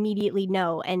 I immediately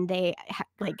know, and they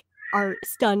like are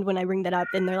stunned when I bring that up,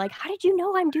 and they're like, "How did you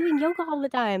know I'm doing yoga all the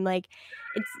time?" Like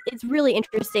it's really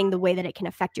interesting the way that it can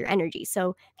affect your energy.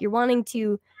 So if you're wanting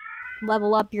to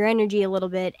level up your energy a little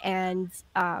bit and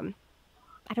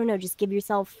I don't know, just give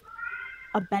yourself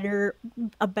a better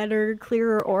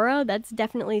clearer aura, that's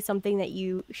definitely something that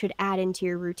you should add into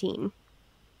your routine.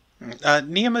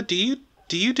 Neima, do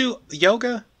you do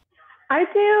yoga? I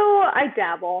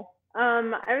dabble.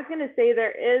 I was going to say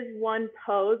there is one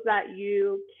pose that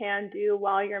you can do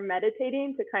while you're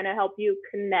meditating to kind of help you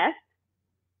connect.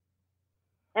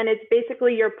 And it's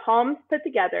basically your palms put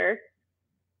together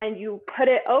and you put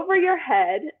it over your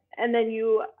head, and then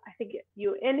I think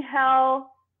you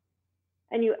inhale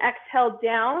and you exhale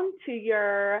down to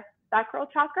your sacral,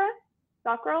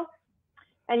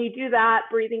 and you do that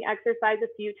breathing exercise a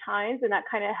few times, and that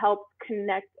kind of helps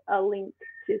connect a link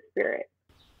to spirit.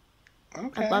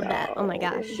 Okay. I love that. Oh my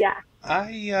gosh. Yeah.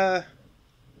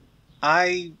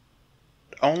 I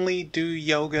only do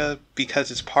yoga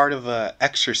because it's part of a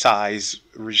exercise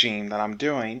regime that I'm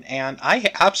doing, and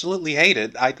I absolutely hate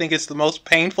it. I think it's the most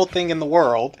painful thing in the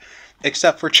world,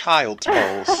 except for child's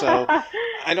pose. So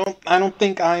I don't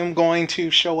think I am going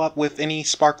to show up with any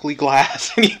sparkly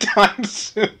glass anytime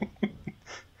soon.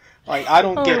 Like, I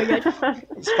don't get it.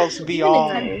 It's supposed to be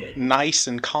all nice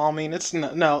and calming. It's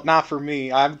no, not for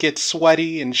me. I get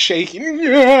sweaty and shaking.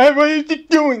 What are you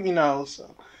doing?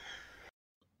 So.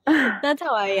 That's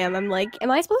how I am. I'm like, am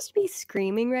I supposed to be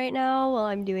screaming right now while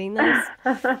I'm doing this?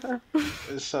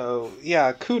 So,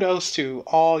 yeah, kudos to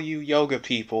all you yoga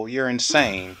people. You're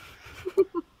insane.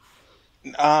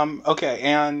 Okay,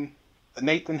 and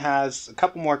Nathan has a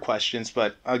couple more questions,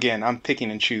 but again, I'm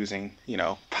picking and choosing.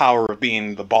 Power of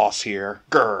being the boss here.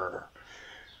 Grr.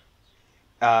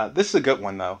 This is a good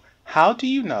one, though. How do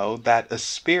you know that a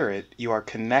spirit you are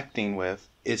connecting with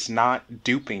is not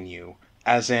duping you?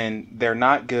 As in, they're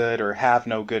not good or have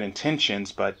no good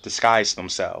intentions, but disguise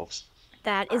themselves.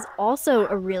 That is also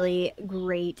a really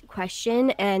great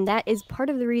question, and that is part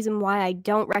of the reason why I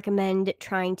don't recommend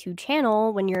trying to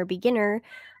channel when you're a beginner,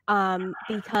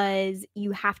 because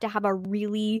you have to have a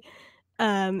really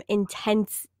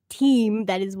intense team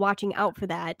that is watching out for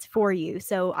that for you.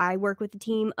 So I work with a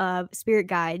team of spirit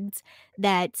guides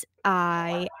that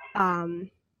I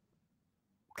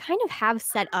kind of have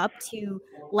set up to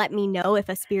let me know if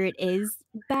a spirit is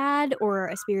bad or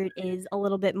a spirit is a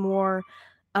little bit more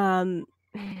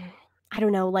I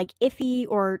don't know, like iffy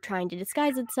or trying to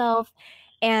disguise itself.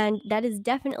 And that is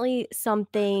definitely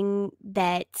something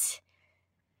that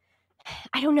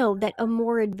I don't know, that a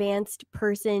more advanced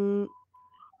person.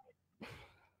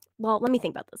 Well, let me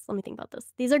think about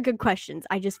this. These are good questions.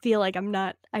 I just feel like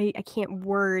I can't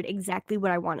word exactly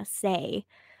what I want to say.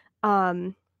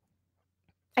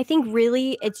 I think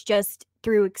really it's just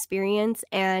through experience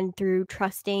and through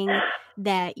trusting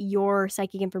that your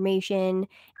psychic information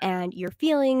and your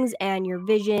feelings and your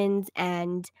visions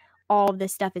and all of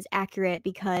this stuff is accurate,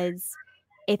 because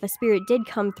if a spirit did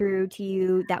come through to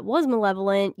you that was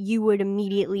malevolent, you would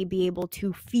immediately be able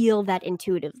to feel that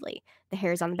intuitively. The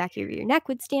hairs on the back of your neck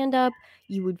would stand up.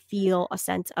 You would feel a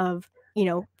sense of,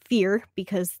 fear,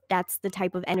 because that's the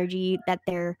type of energy that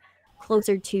they're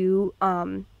closer to,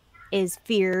 is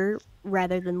fear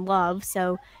rather than love.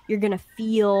 So you're going to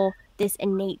feel this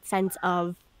innate sense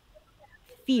of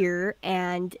fear,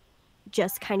 and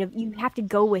just kind of, you have to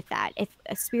go with that. If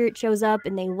a spirit shows up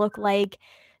and they look like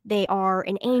they are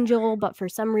an angel, but for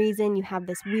some reason you have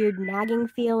this weird nagging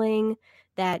feeling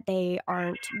that they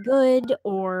aren't good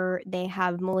or they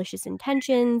have malicious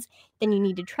intentions, then you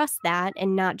need to trust that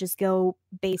and not just go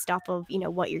based off of,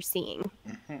 what you're seeing.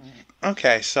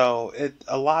 Okay, so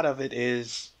a lot of it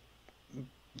is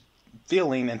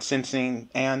feeling and sensing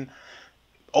and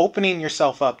opening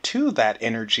yourself up to that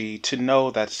energy to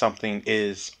know that something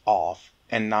is off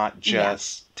and not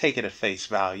just take it at face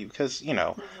value. Because,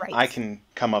 Right. I can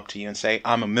come up to you and say,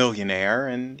 I'm a millionaire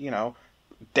and,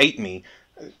 date me.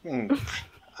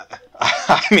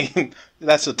 I mean,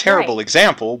 that's a terrible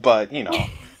example, but,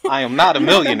 I am not a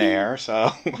millionaire,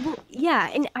 so. Well,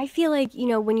 yeah, and I feel like,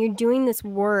 when you're doing this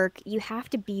work, you have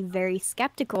to be very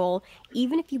skeptical.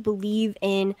 Even if you believe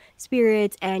in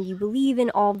spirits and you believe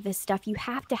in all of this stuff, you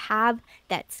have to have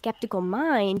that skeptical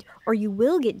mind, or you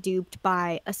will get duped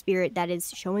by a spirit that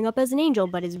is showing up as an angel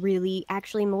but is really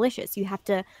actually malicious. You have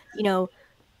to,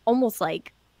 almost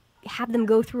like have them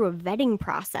go through a vetting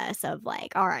process of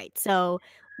like, all right, so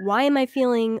why am I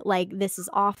feeling like this is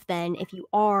off then? If you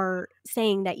are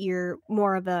saying that you're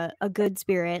more of a good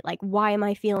spirit, like why am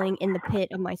I feeling in the pit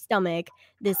of my stomach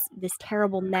this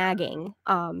terrible nagging?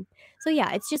 So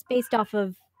yeah, it's just based off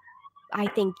of, I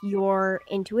think, your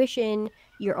intuition,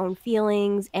 your own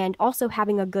feelings, and also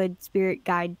having a good spirit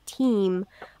guide team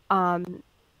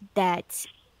that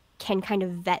can kind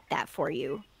of vet that for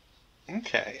you.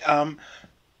 Okay.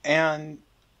 And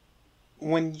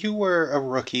when you were a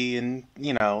rookie and,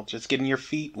 just getting your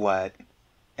feet wet,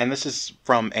 and this is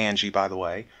from Angie, by the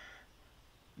way,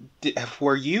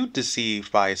 were you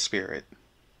deceived by a spirit?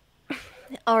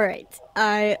 All right.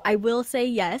 I will say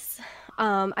yes.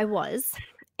 I was.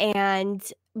 And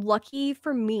lucky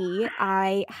for me,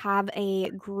 I have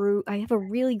a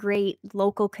really great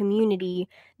local community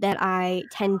that I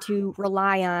tend to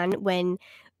rely on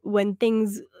when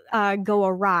things go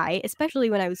awry, especially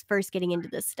when I was first getting into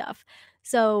this stuff.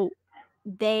 So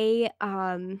they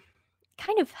kind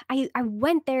of, I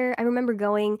went there. I remember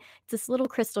going to this little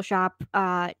crystal shop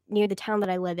near the town that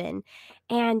I live in,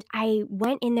 and I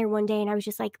went in there one day and I was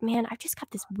just like, man, I've just got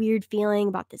this weird feeling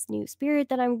about this new spirit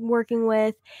that I'm working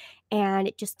with. and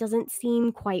it just doesn't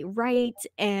seem quite right.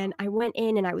 And I went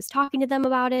in and I was talking to them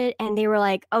about it, and they were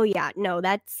like, oh yeah, no,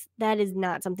 that is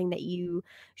not something that you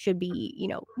should be,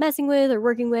 messing with or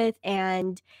working with.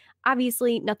 And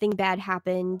obviously nothing bad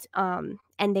happened.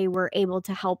 And they were able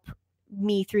to help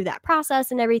me through that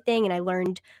process and everything, and I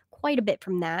learned quite a bit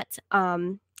from that.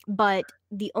 But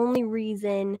the only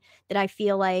reason that I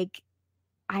feel like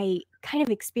I kind of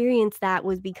experienced that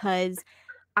was because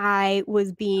I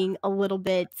was being a little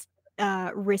bit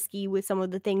risky with some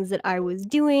of the things that I was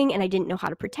doing, and I didn't know how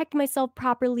to protect myself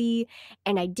properly,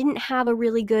 and I didn't have a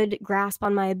really good grasp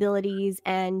on my abilities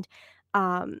and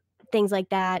things like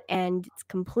that. And it's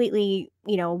completely,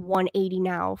 180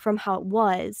 now from how it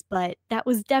was, but that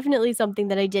was definitely something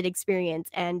that I did experience,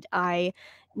 and I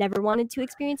never wanted to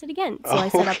experience it again. So I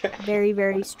set up Okay. very,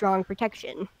 very strong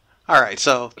protection. All right,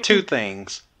 so two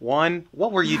things. One,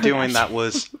 what were you Oh, doing gosh. that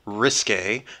was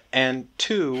risque? And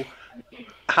two,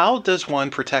 how does one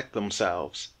protect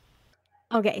themselves?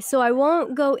 Okay, so I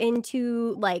won't go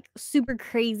into like super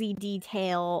crazy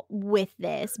detail with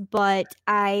this, but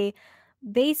I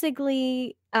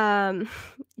basically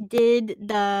did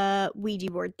the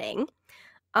Ouija board thing.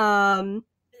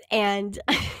 And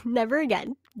never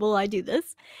again will I do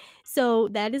this. So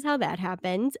that is how that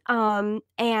happened.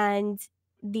 And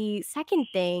the second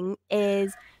thing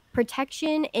is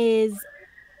protection is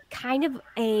kind of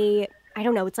I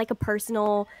don't know, it's like a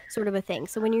personal sort of a thing.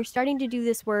 So when you're starting to do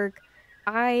this work,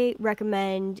 I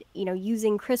recommend,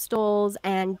 using crystals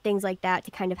and things like that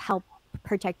to kind of help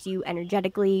protect you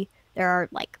energetically. There are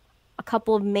like a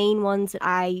couple of main ones that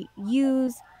I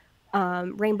use,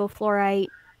 rainbow fluorite,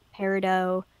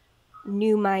 peridot,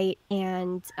 Numite,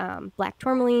 and black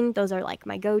tourmaline. Those are like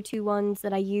my go-to ones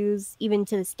that I use even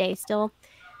to this day still.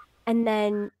 And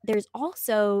then there's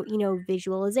also,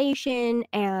 visualization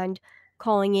and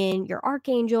calling in your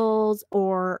archangels,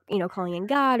 or, calling in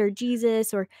God or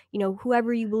Jesus, or,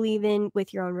 whoever you believe in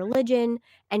with your own religion,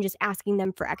 and just asking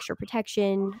them for extra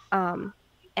protection, and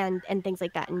things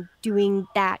like that. And doing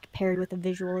that paired with a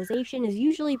visualization is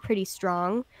usually pretty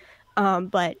strong.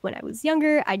 But when I was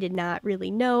younger, I did not really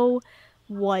know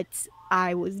what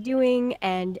I was doing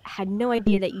and had no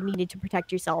idea that you needed to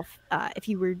protect yourself if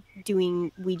you were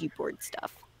doing Ouija board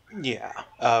stuff. Yeah,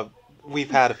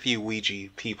 we've had a few Ouija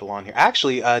people on here.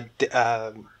 Actually,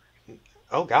 oh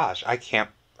gosh, I can't.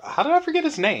 How did I forget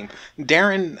his name?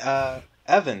 Darren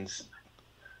Evans.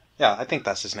 Yeah, I think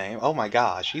that's his name. Oh my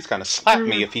gosh, he's gonna slap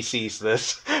me if he sees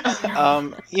this.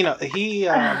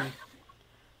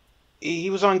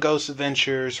 He was on Ghost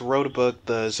Adventures, wrote a book,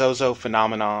 The Zozo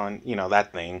Phenomenon,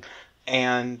 that thing.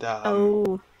 And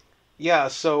Oh, yeah,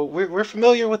 so we're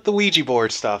familiar with the Ouija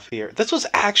board stuff here. This was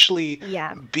actually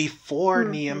yeah. before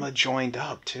Mhm. Neima joined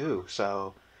up too.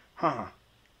 So, huh.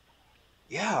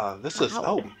 Yeah, this was, Wow.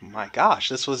 oh my gosh,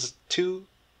 this was two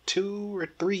or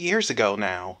 3 years ago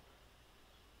now.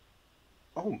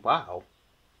 Oh wow.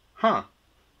 Huh.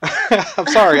 I'm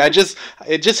sorry, it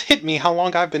just hit me how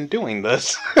long I've been doing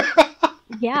this.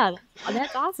 Yeah,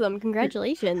 that's awesome.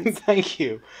 Congratulations. Thank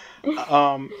you.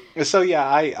 So yeah,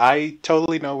 I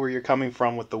totally know where you're coming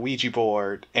from with the Ouija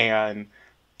board, and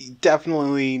you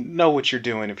definitely know what you're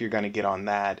doing if you're going to get on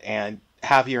that and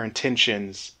have your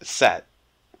intentions set.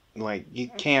 Like you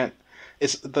can't.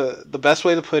 It's the best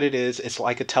way to put it is it's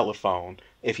like a telephone.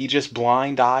 If you just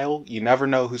blind dial, you never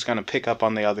know who's going to pick up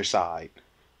on the other side.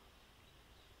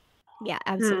 Yeah,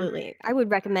 Hmm. absolutely. I would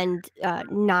recommend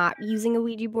not using a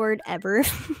Ouija board ever,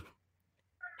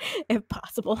 if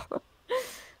possible.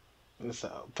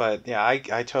 So, but yeah, I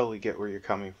totally get where you're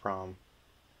coming from.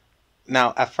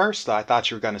 Now, at first, though, I thought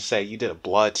you were going to say you did a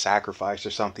blood sacrifice or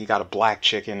something. You got a black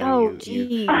chicken and Oh, you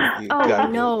geez. you Oh,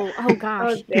 gutted it. no. Oh,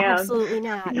 gosh. Oh, damn. Absolutely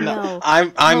not. No, No.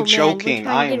 I'm Oh, man. We're joking.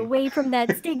 trying to get away from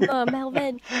that stigma,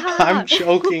 Melvin. I'm Ah!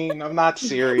 joking. I'm not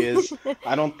serious.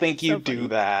 I don't think So you'd do funny.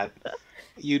 that.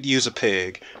 You'd use a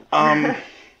pig.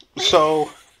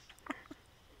 So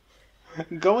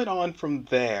going on from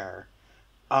there,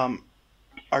 um,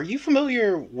 are you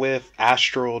familiar with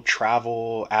astral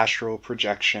travel, astral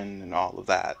projection, and all of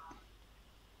that?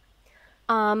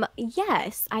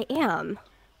 Yes, I am.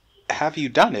 Have you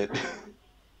done it?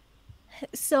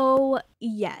 So,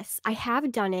 yes, I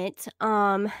have done it.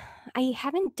 I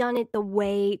haven't done it the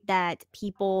way that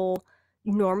people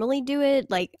normally do it.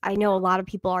 Like, I know a lot of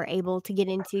people are able to get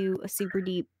into a super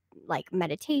deep, like,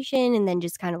 meditation and then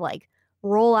just kind of like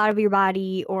roll out of your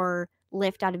body or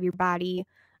lift out of your body.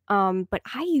 But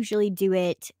I usually do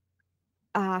it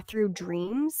through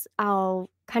dreams. I'll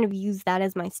kind of use that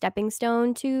as my stepping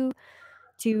stone to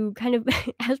kind of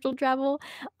astral travel.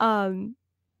 Um,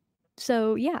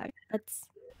 so yeah, that's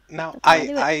Now, That's how I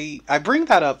do it. I bring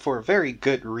that up for a very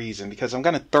good reason because I'm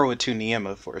going to throw it to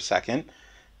Neima for a second.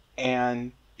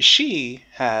 And she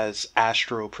has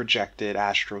astral projected,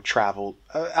 astral traveled,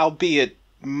 albeit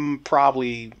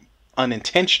probably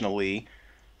unintentionally,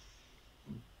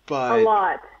 A but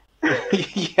lot.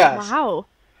 yes. Wow.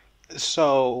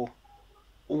 So,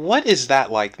 what is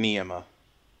that like, Neima?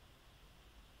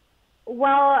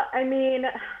 Well, I mean,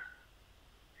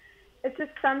 it's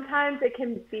just sometimes it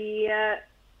can be,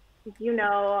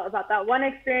 about that one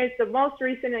experience. The most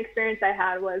recent experience I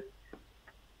had was,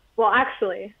 well,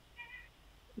 actually,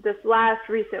 this last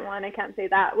recent one, I can't say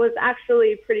that, was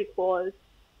actually pretty cool. It was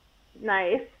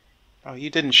nice. Oh, you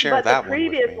didn't share But the that one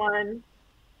with previous me. one,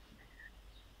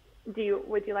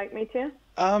 would you like me to?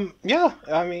 Yeah,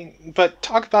 I mean, but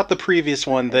talk about the previous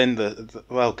one, Okay. then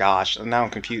well, gosh, now I'm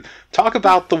confused. Talk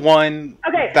about the one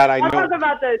Okay, that I I'll talk know.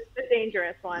 about the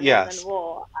dangerous one, and then Yes.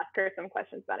 we'll ask her some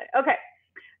questions about it. Okay.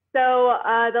 So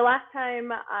the last time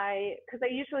because I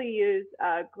usually use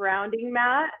a grounding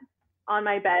mat on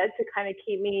my bed to kind of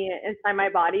keep me inside my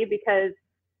body because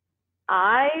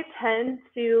I tend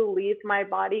to leave my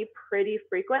body pretty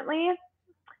frequently,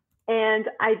 and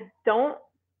I don't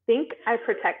think I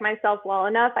protect myself well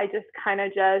enough. I just kind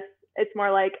of it's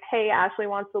more like, hey, Ashley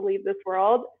wants to leave this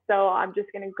world, so I'm just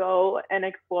going to go and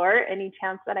explore any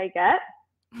chance that I get.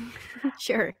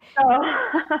 Sure. So,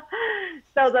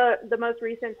 so the most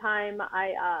recent time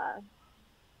I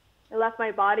left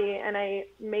my body and I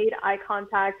made eye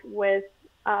contact with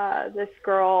this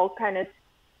girl, kind of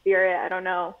spirit, I don't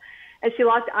know. And she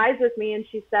locked eyes with me and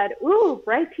she said, "Ooh,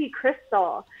 bright pea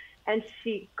crystal." And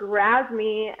she grabbed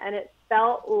me and it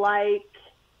felt like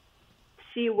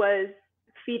she was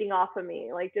feeding off of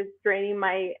me, like just draining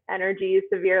my energy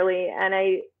severely. And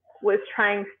I was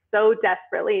trying so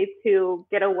desperately to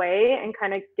get away and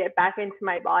kind of get back into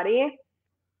my body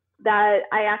that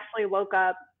I actually woke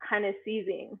up kind of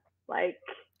seizing. Like,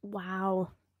 Wow.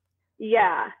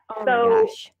 yeah. Oh my So,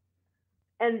 gosh.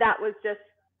 and that was just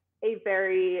a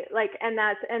very, like, and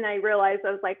I realized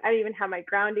I was like, I didn't even have my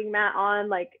grounding mat on.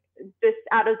 Like, just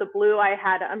out of the blue, I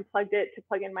had unplugged it to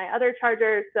plug in my other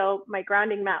charger. So my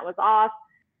grounding mat was off.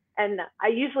 And I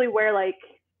usually wear like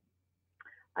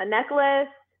a necklace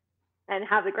and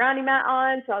have the grounding mat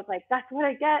on. So I was like, that's what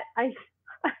I get. I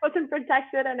wasn't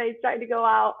protected and I tried to go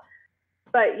out.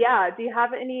 But yeah, do you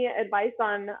have any advice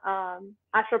on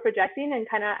astral projecting and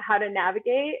kind of how to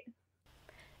navigate?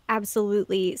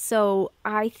 Absolutely. So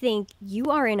I think you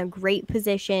are in a great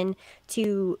position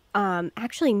to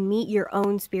actually meet your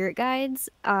own spirit guides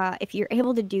if you're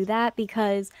able to do that,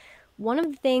 because one of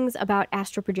the things about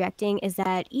astral projecting is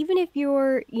that even if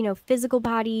your physical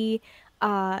body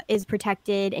is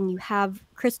protected and you have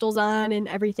crystals on and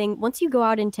everything, once you go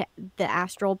out into the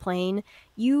astral plane,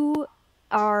 you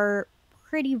are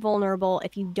pretty vulnerable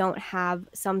if you don't have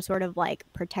some sort of like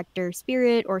protector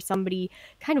spirit or somebody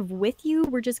kind of with you.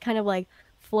 We're just kind of like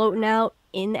floating out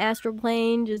in the astral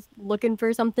plane, just looking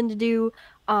for something to do.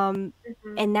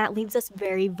 Mm-hmm. And that leaves us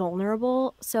very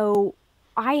vulnerable. So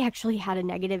I actually had a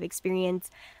negative experience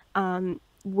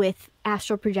with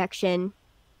astral projection,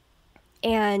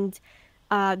 and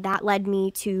that led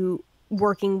me to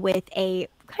working with a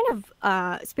kind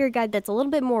of spirit guide that's a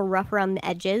little bit more rough around the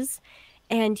edges.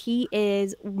 And he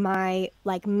is my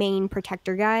like main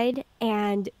protector guide.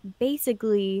 And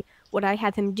basically what I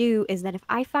have him do is that if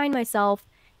I find myself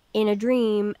in a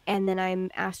dream and then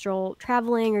I'm astral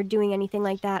traveling or doing anything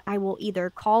like that, I will either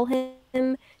call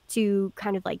him to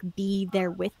kind of like be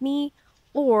there with me,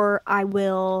 or I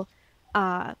will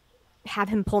uh have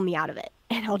him pull me out of it.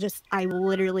 And I will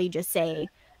literally just say,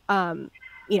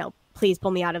 please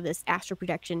pull me out of this astral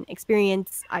projection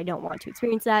experience. I don't want to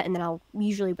experience that. And then I'll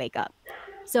usually wake up.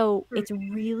 So it's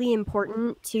really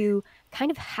important to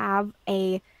kind of have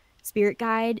a spirit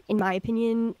guide. In my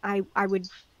opinion, I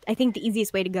think the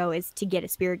easiest way to go is to get a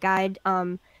spirit guide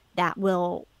that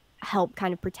will help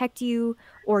kind of protect you,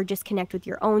 or just connect with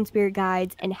your own spirit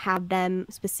guides and have them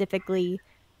specifically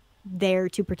there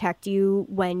to protect you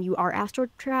when you are astral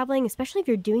traveling, especially if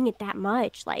you're doing it that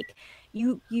much. Like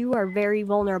you are very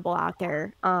vulnerable out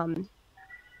there.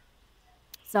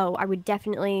 So I would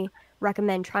definitely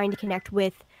recommend trying to connect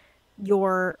with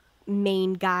your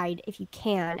main guide if you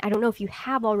can. I don't know if you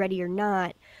have already or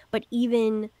not, but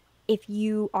even if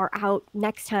you are out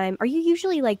next time, are you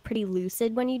usually like pretty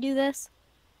lucid when you do this?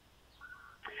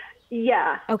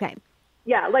 Yeah. Okay.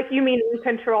 Yeah. Like you mean in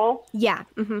control? Yeah.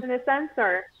 In a sense,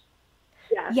 or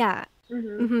yeah. Yeah.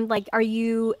 Like, are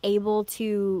you able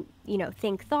to,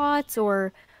 think thoughts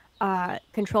or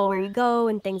control where you go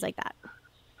and things like that?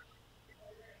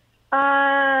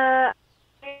 Uh,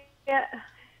 yeah.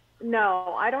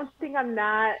 no, I don't think I'm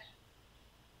that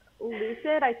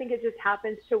lucid. I think it just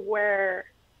happens to where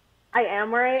I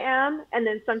am where I am. And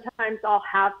then sometimes I'll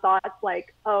have thoughts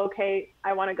like, oh, okay,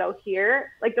 I want to go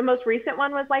here. Like the most recent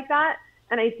one was like that.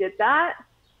 And I did that.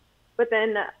 But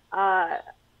then, to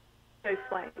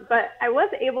explain, but I was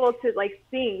able to like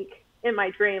think in my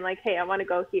dream, like, hey, I want to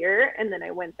go here. And then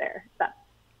I went there.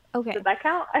 Okay. Does that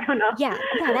count? I don't know.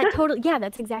 Yeah,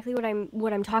 that's exactly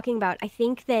what I'm talking about. I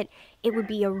think that it would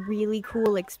be a really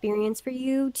cool experience for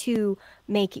you to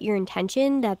make your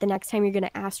intention that the next time you're going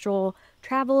to astral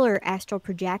travel or astral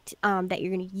project, that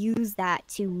you're going to use that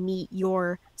to meet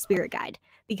your spirit guide,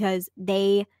 because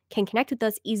they can connect with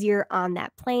us easier on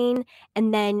that plane.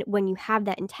 And then when you have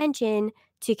that intention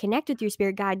to connect with your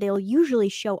spirit guide, they'll usually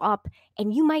show up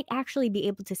and you might actually be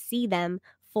able to see them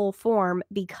full form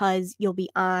because you'll be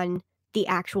on the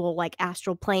actual like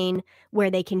astral plane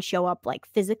where they can show up like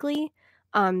physically,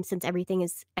 since everything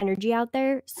is energy out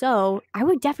there. So I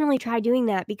would definitely try doing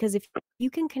that, because if you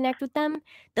can connect with them,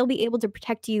 they'll be able to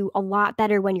protect you a lot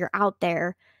better when you're out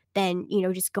there than,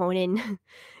 just going in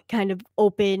kind of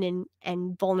open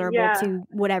and vulnerable Yeah. to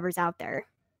whatever's out there.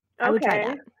 Okay. I would try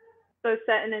that. So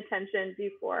set an intention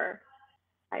before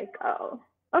I go.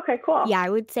 Okay, cool. Yeah, I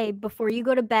would say before you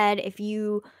go to bed, if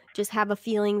you just have a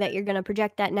feeling that you're going to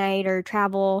project that night or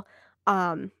travel,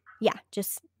 yeah,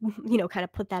 just, kind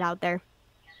of put that out there.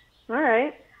 All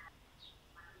right.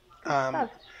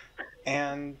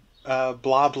 And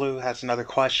Blah Blue has another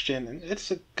question, and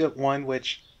it's a good one,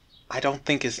 which I don't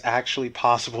think is actually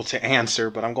possible to answer,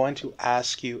 but I'm going to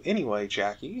ask you anyway,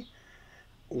 Jacque.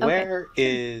 Where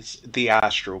is the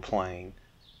astral plane?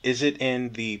 Is it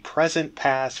in the present,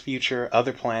 past, future,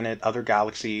 other planet, other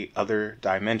galaxy, other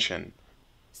dimension?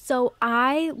 So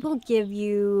I will give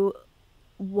you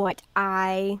what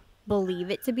I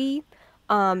believe it to be.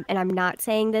 And I'm not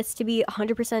saying this to be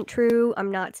 100% true.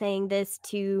 I'm not saying this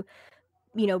to,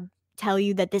 tell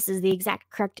you that this is the exact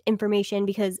correct information,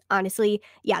 because honestly,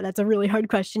 yeah, that's a really hard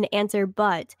question to answer.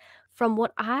 But from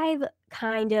what I've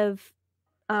kind of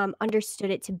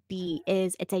understood it to be,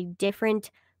 is it's a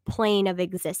different plane of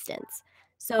existence.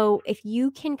 So if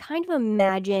you can kind of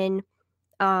imagine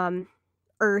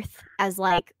Earth as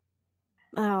like,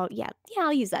 oh yeah,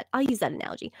 I'll use that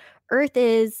analogy. Earth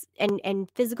is, and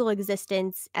physical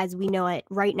existence as we know it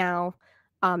right now,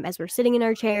 as we're sitting in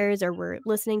our chairs or we're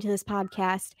listening to this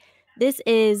podcast, this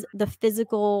is the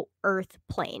physical Earth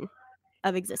plane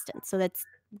of existence. So that's,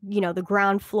 the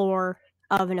ground floor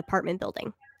of an apartment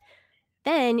building.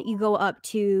 Then you go up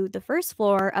to the first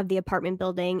floor of the apartment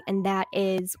building, and that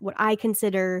is what I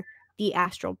consider the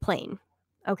astral plane.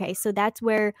 Okay, so that's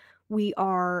where we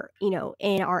are,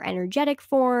 in our energetic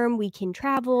form. We can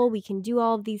travel, we can do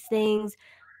all of these things,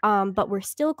 but we're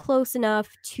still close enough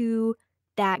to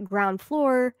that ground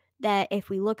floor that if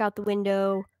we look out the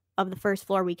window of the first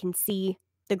floor, we can see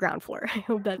the ground floor. I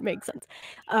hope that makes sense.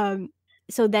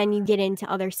 So then you get into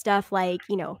other stuff like,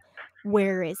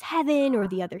 where is heaven or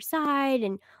the other side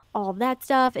and all of that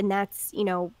stuff. And that's,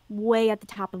 way at the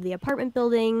top of the apartment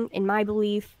building, in my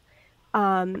belief.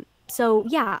 So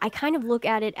yeah, I kind of look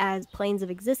at it as planes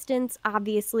of existence.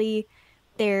 Obviously,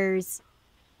 it's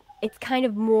kind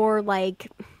of more like,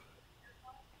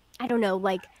 I don't know,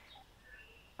 like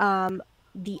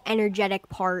the energetic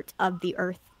part of the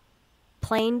Earth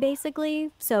plane,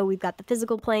 basically. So we've got the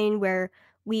physical plane where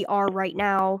we are right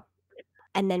now,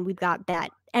 and then we've got that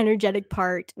energetic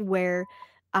part where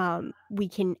we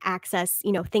can access,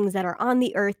 things that are on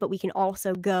the Earth, but we can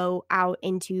also go out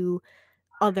into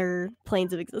other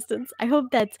planes of existence. I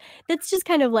hope that's just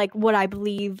kind of like what I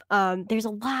believe. There's a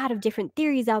lot of different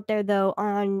theories out there though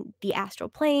on the astral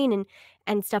plane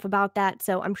and stuff about that.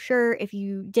 So I'm sure if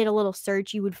you did a little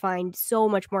search, you would find so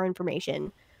much more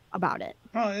information about it.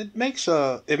 Well, it makes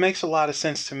a lot of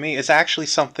sense to me. It's actually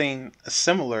something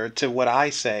similar to what I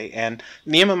say, and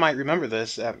Neima might remember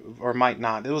this or might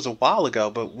not. It was a while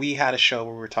ago, but we had a show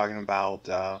where we were talking about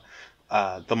the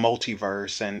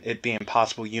multiverse and it being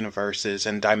possible universes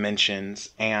and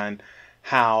dimensions, and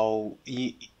how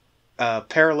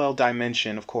parallel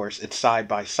dimension, of course, it's side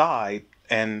by side,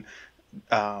 and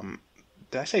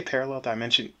did I say parallel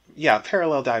dimension? Yeah,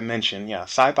 parallel dimension. Yeah,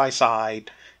 side by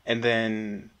side, and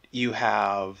then you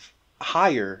have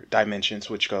higher dimensions,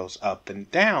 which goes up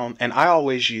and down. And I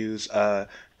always use a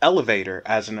elevator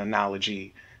as an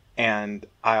analogy. And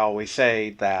I always say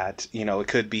that, it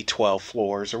could be 12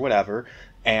 floors or whatever.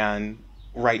 And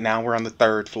right now we're on the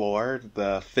third floor,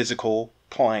 the physical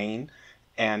plane.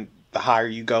 And the higher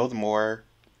you go, the more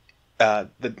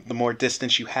the more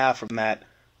distance you have from that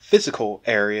physical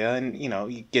area. And,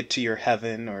 you get to your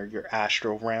heaven or your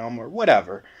astral realm or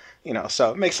whatever.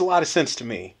 So it makes a lot of sense to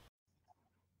me.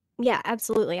 Yeah,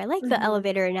 absolutely. I like the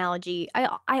elevator analogy.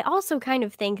 I also kind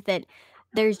of think that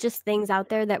there's just things out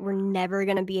there that we're never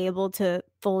going to be able to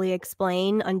fully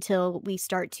explain until we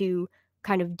start to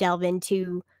kind of delve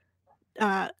into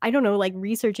I don't know, like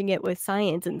researching it with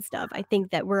science and stuff. I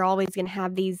think that we're always going to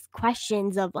have these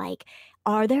questions of like,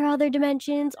 are there other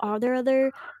dimensions? Are there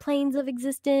other planes of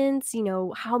existence?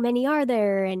 How many are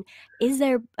there? And is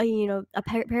there a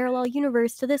parallel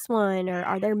universe to this one, or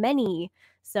are there many?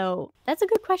 So that's a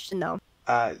good question, though.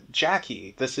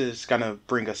 Jacque, this is going to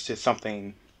bring us to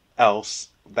something else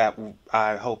that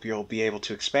I hope you'll be able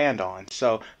to expand on.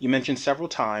 So you mentioned several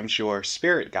times your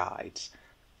spirit guides.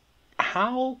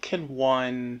 How can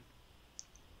one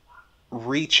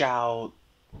reach out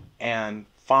and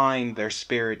find their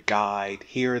spirit guide,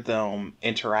 hear them,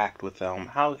 interact with them?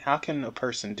 How can a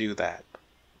person do that?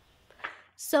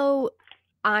 So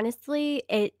honestly,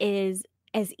 it is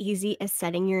as easy as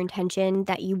setting your intention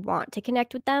that you want to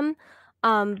connect with them.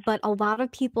 But a lot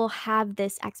of people have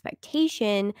this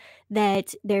expectation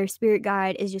that their spirit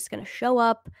guide is just going to show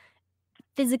up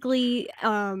physically,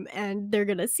 and they're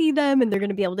gonna see them and they're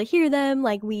gonna be able to hear them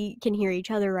like we can hear each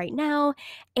other right now.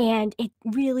 And it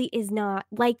really is not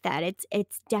like that.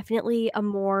 It's definitely a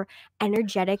more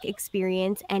energetic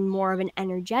experience and more of an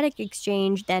energetic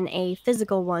exchange than a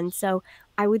physical one. So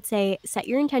I would say set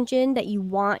your intention that you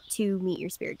want to meet your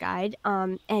spirit guide,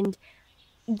 and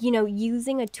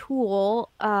using a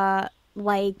tool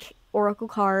like oracle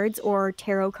cards or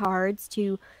tarot cards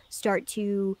to start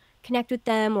to connect with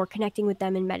them, or connecting with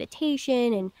them in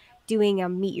meditation and doing a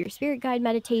meet your spirit guide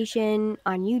meditation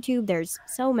on YouTube. There's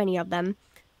so many of them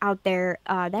out there.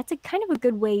 That's a kind of a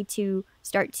good way to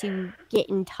start to get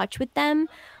in touch with them,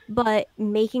 but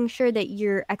making sure that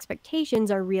your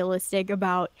expectations are realistic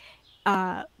about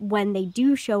when they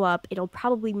do show up. It'll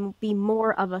probably be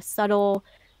more of a subtle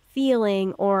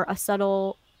feeling or a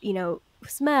subtle,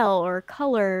 smell or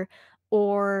color,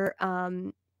 or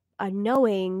a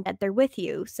knowing that they're with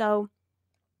you. So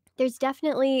there's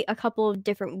definitely a couple of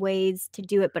different ways to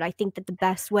do it, but I think that the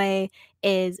best way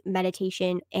is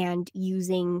meditation and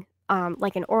using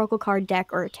like an oracle card deck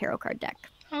or a tarot card deck.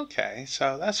 Okay,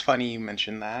 so that's funny you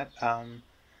mentioned that.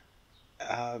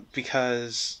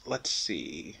 Because let's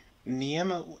see,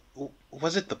 Neima,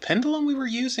 was it the pendulum we were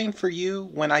using for you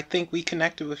when I think we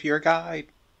connected with your guide,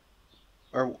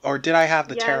 or did I have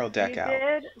the tarot deck out?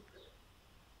 Did.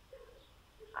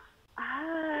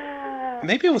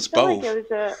 Maybe it was both. Like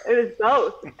it was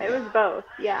both. It was both.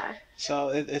 Yeah. So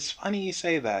it's funny you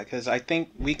say that, because I think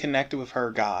we connected with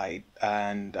her guide,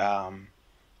 and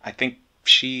I think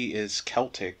she is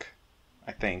Celtic.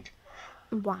 I think.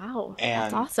 Wow,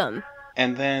 that's awesome.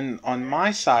 And then on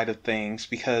my side of things,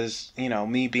 because,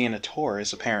 me being a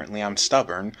Taurus, apparently I'm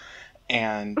stubborn,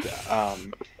 and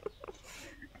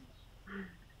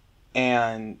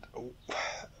and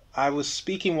I was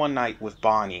speaking one night with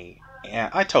Bonnie,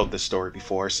 and I told this story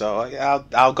before, so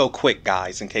I'll go quick,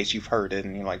 guys, in case you've heard it,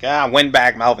 and you're like,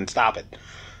 windbag, Melvin, stop it.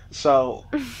 So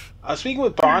I was speaking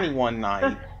with Bonnie one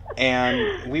night,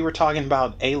 and we were talking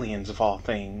about aliens of all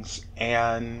things,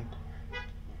 and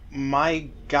my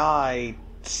guide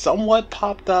somewhat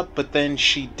popped up, but then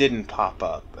she didn't pop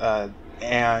up.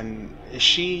 And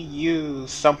she used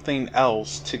something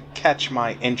else to catch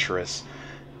my interest.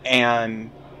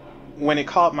 And when it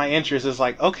caught my interest, it's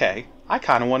like, okay, I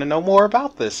kind of want to know more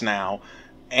about this now.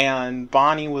 And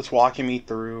Bonnie was walking me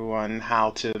through on how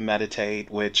to meditate,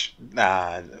 which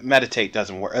meditate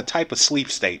doesn't work. A type of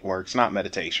sleep state works, not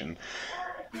meditation.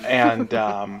 And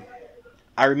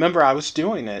I remember I was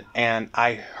doing it, and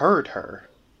I heard her.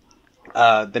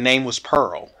 The name was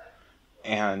Pearl,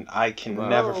 and I can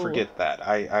never forget that.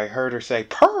 I heard her say,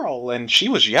 Pearl, and she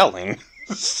was yelling.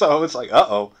 So it's like,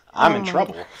 uh-oh, I'm in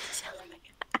trouble.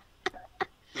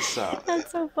 So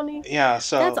that's so funny. Yeah,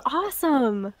 so that's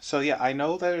awesome. So yeah, I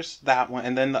know there's that one,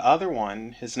 and then the other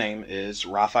one, his name is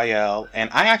Raphael, and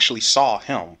I actually saw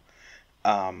him.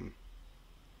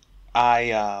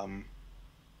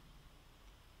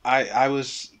 I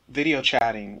was video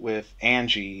chatting with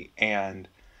Angie, and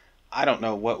I don't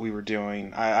know what we were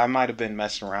doing. I might have been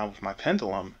messing around with my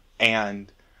pendulum,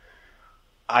 and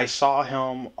I saw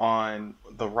him on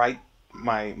the right,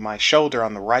 my shoulder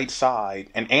on the right side,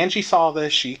 and Angie saw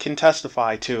this. She can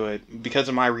testify to it because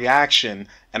of my reaction,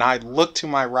 and I looked to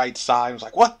my right side and was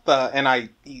like, what the? And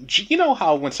you know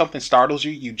how when something startles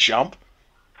you, you jump?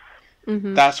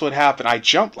 Mm-hmm. That's what happened. I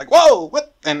jumped like, whoa,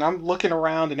 what? And I'm looking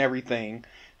around and everything.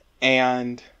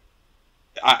 And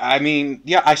I mean,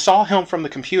 yeah, I saw him from the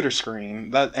computer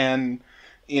screen.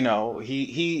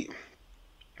 He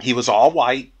was all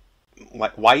white,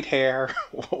 like white hair,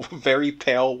 very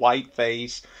pale white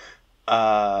face.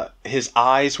 His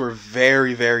eyes were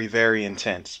very, very, very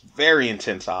intense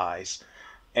eyes.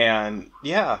 And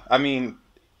yeah, I mean,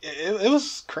 it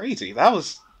was crazy. That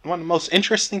was one of the most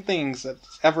interesting things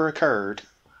that's ever occurred.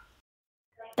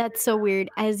 That's so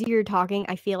weird. As you're talking,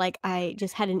 I feel like I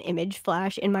just had an image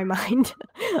flash in my mind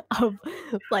of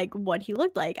like what he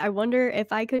looked like. I wonder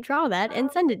if I could draw that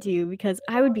and send it to you because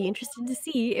I would be interested to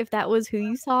see if that was who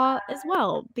you saw as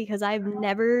well because I've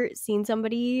never seen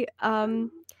somebody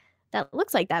that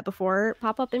looks like that before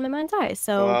pop up in my mind's eye.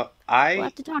 So Well, we'll I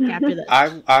have to talk after this.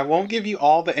 I won't give you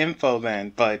all the info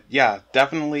then, but yeah,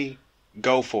 definitely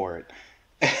go for it.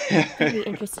 Very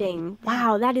interesting.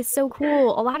 Wow, that is so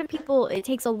cool. A lot of people, it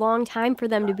takes a long time for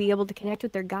them to be able to connect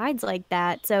with their guides like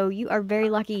that. So you are very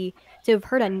lucky to have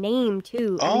heard a name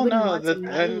too. Oh Everybody no, wants a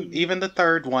and name. even the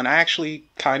third one, I actually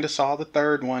kind of saw the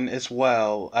third one as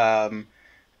well.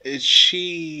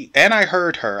 She and I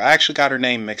heard her. I actually got her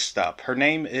name mixed up. Her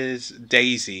name is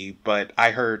Daisy, but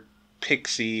I heard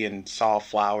Pixie and saw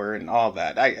Flower and all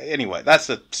that. Anyway, that's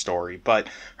the story. But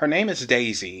her name is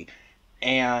Daisy,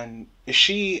 and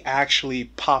she actually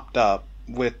popped up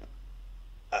with.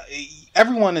 Uh,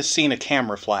 Everyone has seen a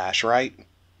camera flash, right?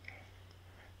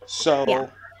 Yeah. So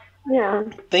Yeah.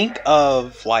 think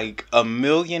of like a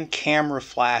million camera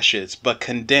flashes, but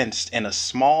condensed in a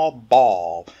small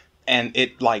ball, and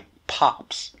it like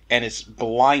pops, and it's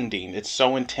blinding. It's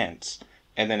so intense,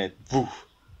 and then it woof,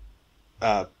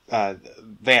 uh, uh,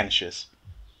 vanishes.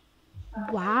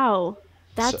 Wow.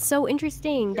 So, That's so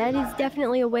interesting. That is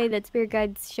definitely a way that spirit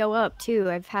guides show up too.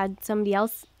 I've had somebody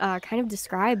else kind of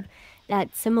describe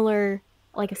that similar,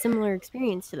 like a similar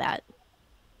experience to that.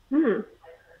 Hmm.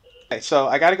 okay, so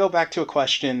I got to go back to a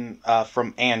question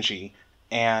from Angie,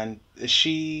 and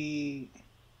she,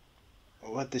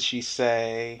 what did she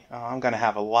say? Oh, I'm gonna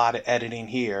have a lot of editing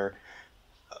here.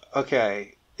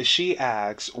 Okay, she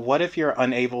asks, "What if you're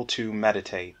unable to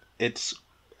meditate? It's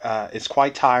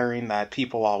quite tiring that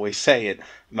people always say it.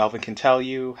 Melvin can tell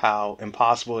you how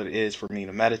impossible it is for me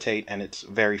to meditate, and it's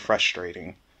very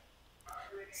frustrating."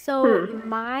 So Hmm.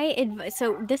 my advice,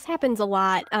 so this happens a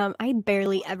lot. I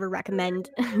barely ever recommend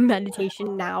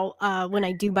meditation now when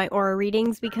I do my aura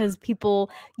readings because people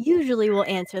usually will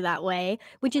answer that way,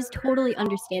 which is totally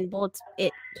understandable.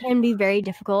 It can be very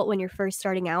difficult when you're first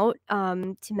starting out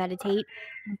to meditate,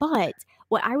 but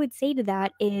what I would say to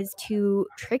that is to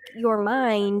trick your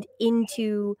mind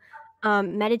into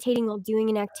meditating while doing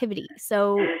an activity.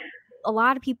 So a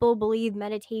lot of people believe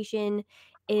meditation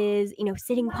is,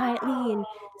 sitting quietly and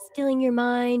stilling your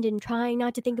mind and trying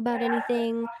not to think about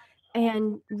anything.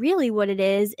 And really, what it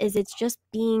is it's just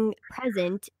being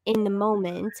present in the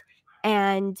moment.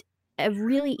 And a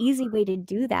really easy way to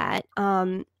do that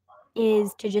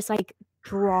is to just like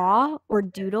draw or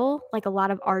doodle. Like a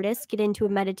lot of artists get into a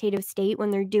meditative state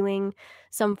when they're doing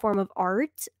some form of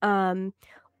art.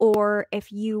 Or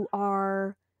if you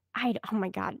are oh my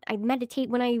God, I meditate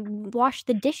when I wash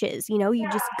the dishes. You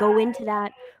just go into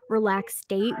that relaxed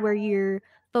state where you're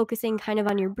focusing kind of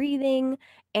on your breathing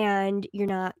and you're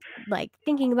not like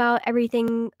thinking about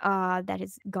everything that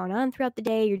has gone on throughout the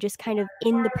day. You're just kind of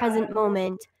in the present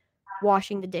moment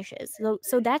washing the dishes.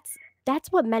 So that's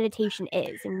what meditation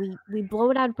is, and we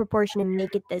blow it out of proportion and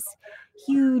make it this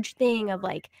huge thing of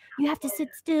like you have to sit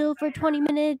still for 20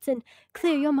 minutes and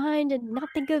clear your mind and not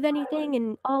think of anything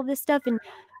and all this stuff. And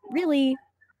really,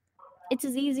 it's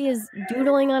as easy as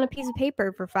doodling on a piece of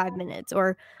paper for 5 minutes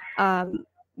or um,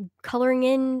 coloring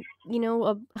in,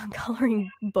 a coloring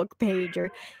book page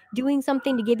or doing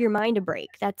something to give your mind a break.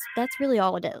 That's really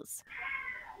all it is.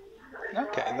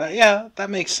 Okay, yeah, that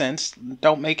makes sense.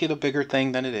 Don't make it a bigger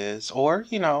thing than it is. Or,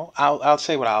 I'll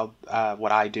say what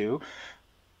I do.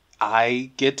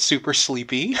 I get super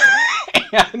sleepy,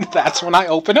 and that's when I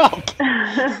open up.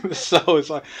 So it's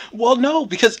like, well, no,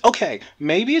 because okay,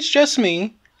 maybe it's just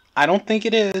me. I don't think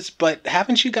it is, but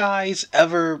haven't you guys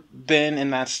ever been in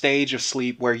that stage of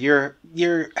sleep where you're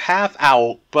half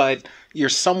out, but you're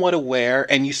somewhat aware,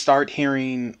 and you start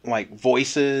hearing like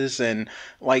voices and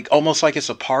like almost like it's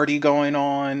a party going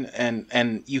on,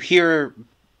 and you hear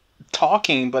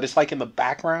talking, but it's like in the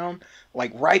background,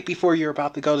 like right before you're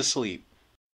about to go to sleep.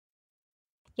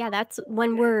 Yeah, that's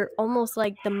when we're almost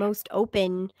like the most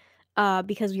open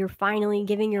because you're finally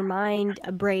giving your mind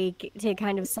a break to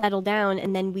kind of settle down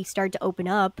and then we start to open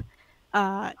up.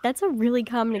 That's a really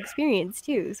common experience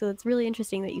too. So it's really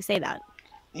interesting that you say that.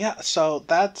 Yeah, so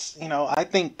that's, I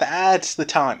think that's the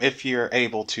time if you're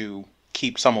able to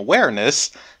keep some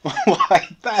awareness, like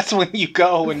that's when you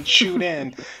go and shoot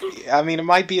in. I mean, it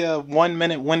might be a 1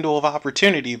 minute window of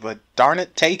opportunity, but darn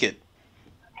it, take it.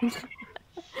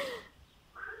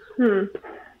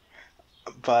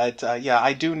 But yeah,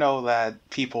 I do know that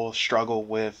people struggle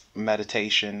with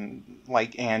meditation,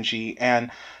 like Angie,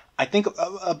 and I think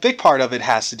a big part of it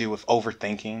has to do with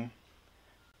overthinking.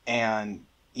 And,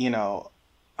 you know,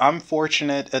 I'm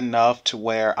fortunate enough to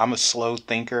where I'm a slow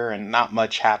thinker and not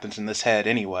much happens in this head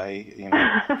anyway, you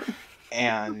know.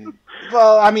 And,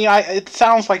 well, I mean, it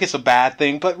sounds like it's a bad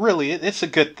thing, but really it's a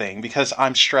good thing because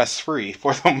I'm stress free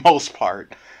for the most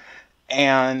part.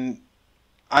 And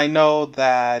I know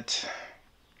that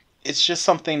it's just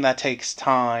something that takes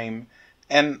time.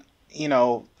 And, you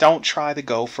know, don't try to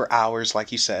go for hours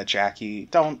like you said, Jackie.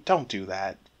 Don't do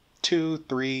that. 2,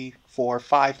 3, 4,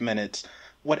 5 minutes.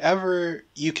 Whatever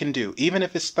you can do, even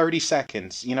if it's 30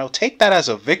 seconds, you know, take that as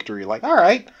a victory. Like, all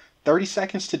right, 30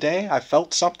 seconds today, I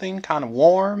felt something kind of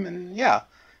warm, and yeah,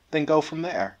 then go from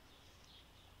there.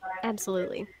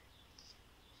 Absolutely.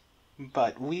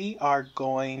 But we are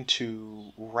going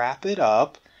to wrap it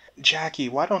up. Jackie,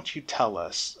 why don't you tell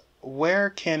us,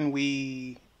 where can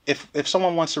we, if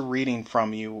someone wants a reading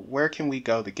from you, where can we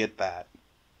go to get that?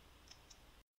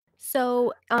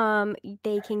 So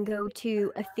they can go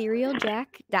to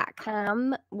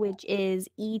etherealjack.com, which is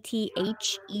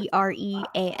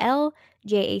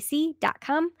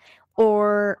ETHEREALJAC.com,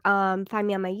 or find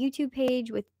me on my YouTube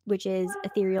page, which is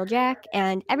Ethereal Jacque,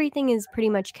 and everything is pretty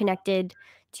much connected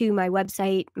to my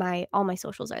website. All my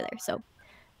socials are there. So,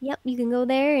 yep, you can go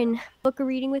there and book a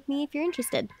reading with me if you're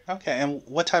interested. Okay, and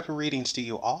what type of readings do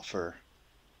you offer?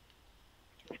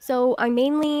 So I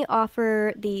mainly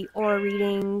offer the aura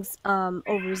readings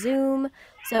over Zoom.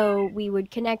 So we would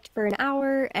connect for an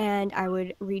hour and I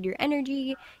would read your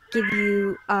energy, give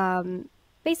you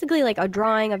basically like a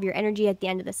drawing of your energy at the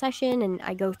end of the session. And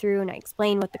I go through and I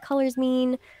explain what the colors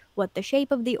mean, what the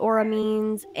shape of the aura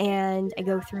means. And I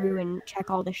go through and check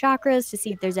all the chakras to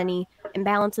see if there's any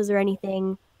imbalances or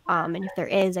anything. And if there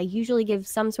is, I usually give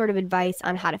some sort of advice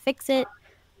on how to fix it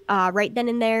right then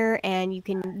and there. And you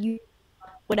can use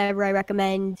whatever I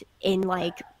recommend in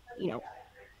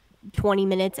 20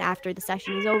 minutes after the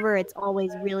session is over. It's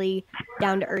always really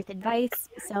down to earth advice.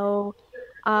 So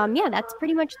yeah, that's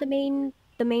pretty much the main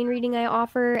reading I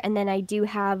offer. And then I do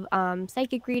have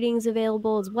psychic readings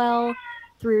available as well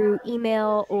through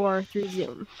email or through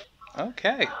Zoom.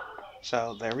 Okay.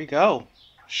 So there we go.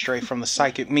 Straight from the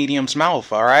psychic medium's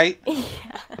mouth, all right?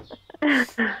 Yeah.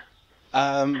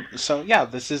 So yeah,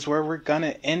 this is where we're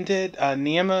gonna end it.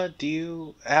 Neima, do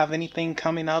you have anything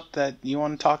coming up that you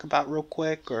want to talk about real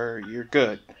quick, or you're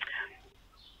good?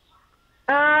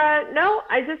 No,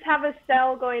 I just have a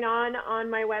sale going on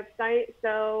my website,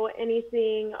 so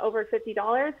anything over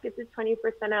 $50 gets a 20%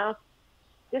 off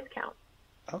discount.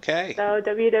 Okay. So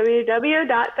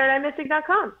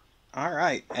www.thirdeyeMystic.com. All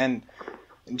right, and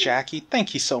Jackie,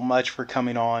 thank you so much for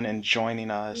coming on and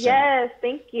joining us. Yes,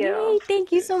 thank you. Yay,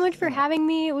 thank you so much for having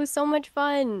me. It was so much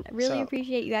fun. I really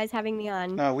appreciate you guys having me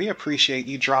on. No, we appreciate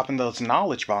you dropping those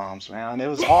knowledge bombs, man. It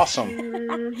was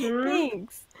awesome.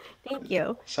 Thanks. Thank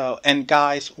you. So, and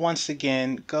guys, once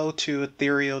again, go to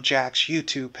Ethereal Jacque's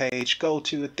YouTube page, go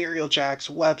to Ethereal Jacque's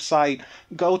website,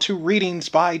 go to Readings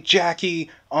by Jackie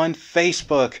on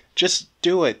Facebook. Just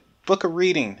do it. Book a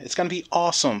reading. It's going to be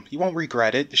awesome. You won't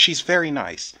regret it. She's very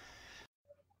nice.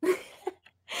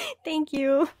 Thank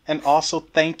you. And also,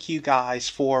 thank you guys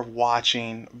for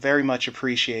watching. Very much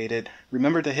appreciated.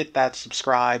 Remember to hit that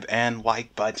subscribe and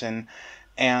like button.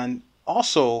 And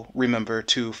also remember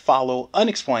to follow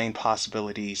Unexplained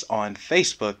Possibilities on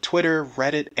Facebook, Twitter,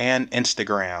 Reddit, and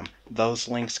Instagram. Those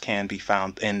links can be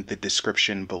found in the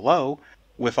description below.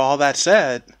 With all that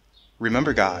said,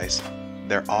 remember guys,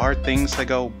 there are things that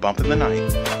go bump in the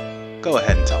night. Go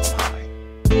ahead and tell them hi.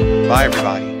 Bye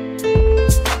everybody.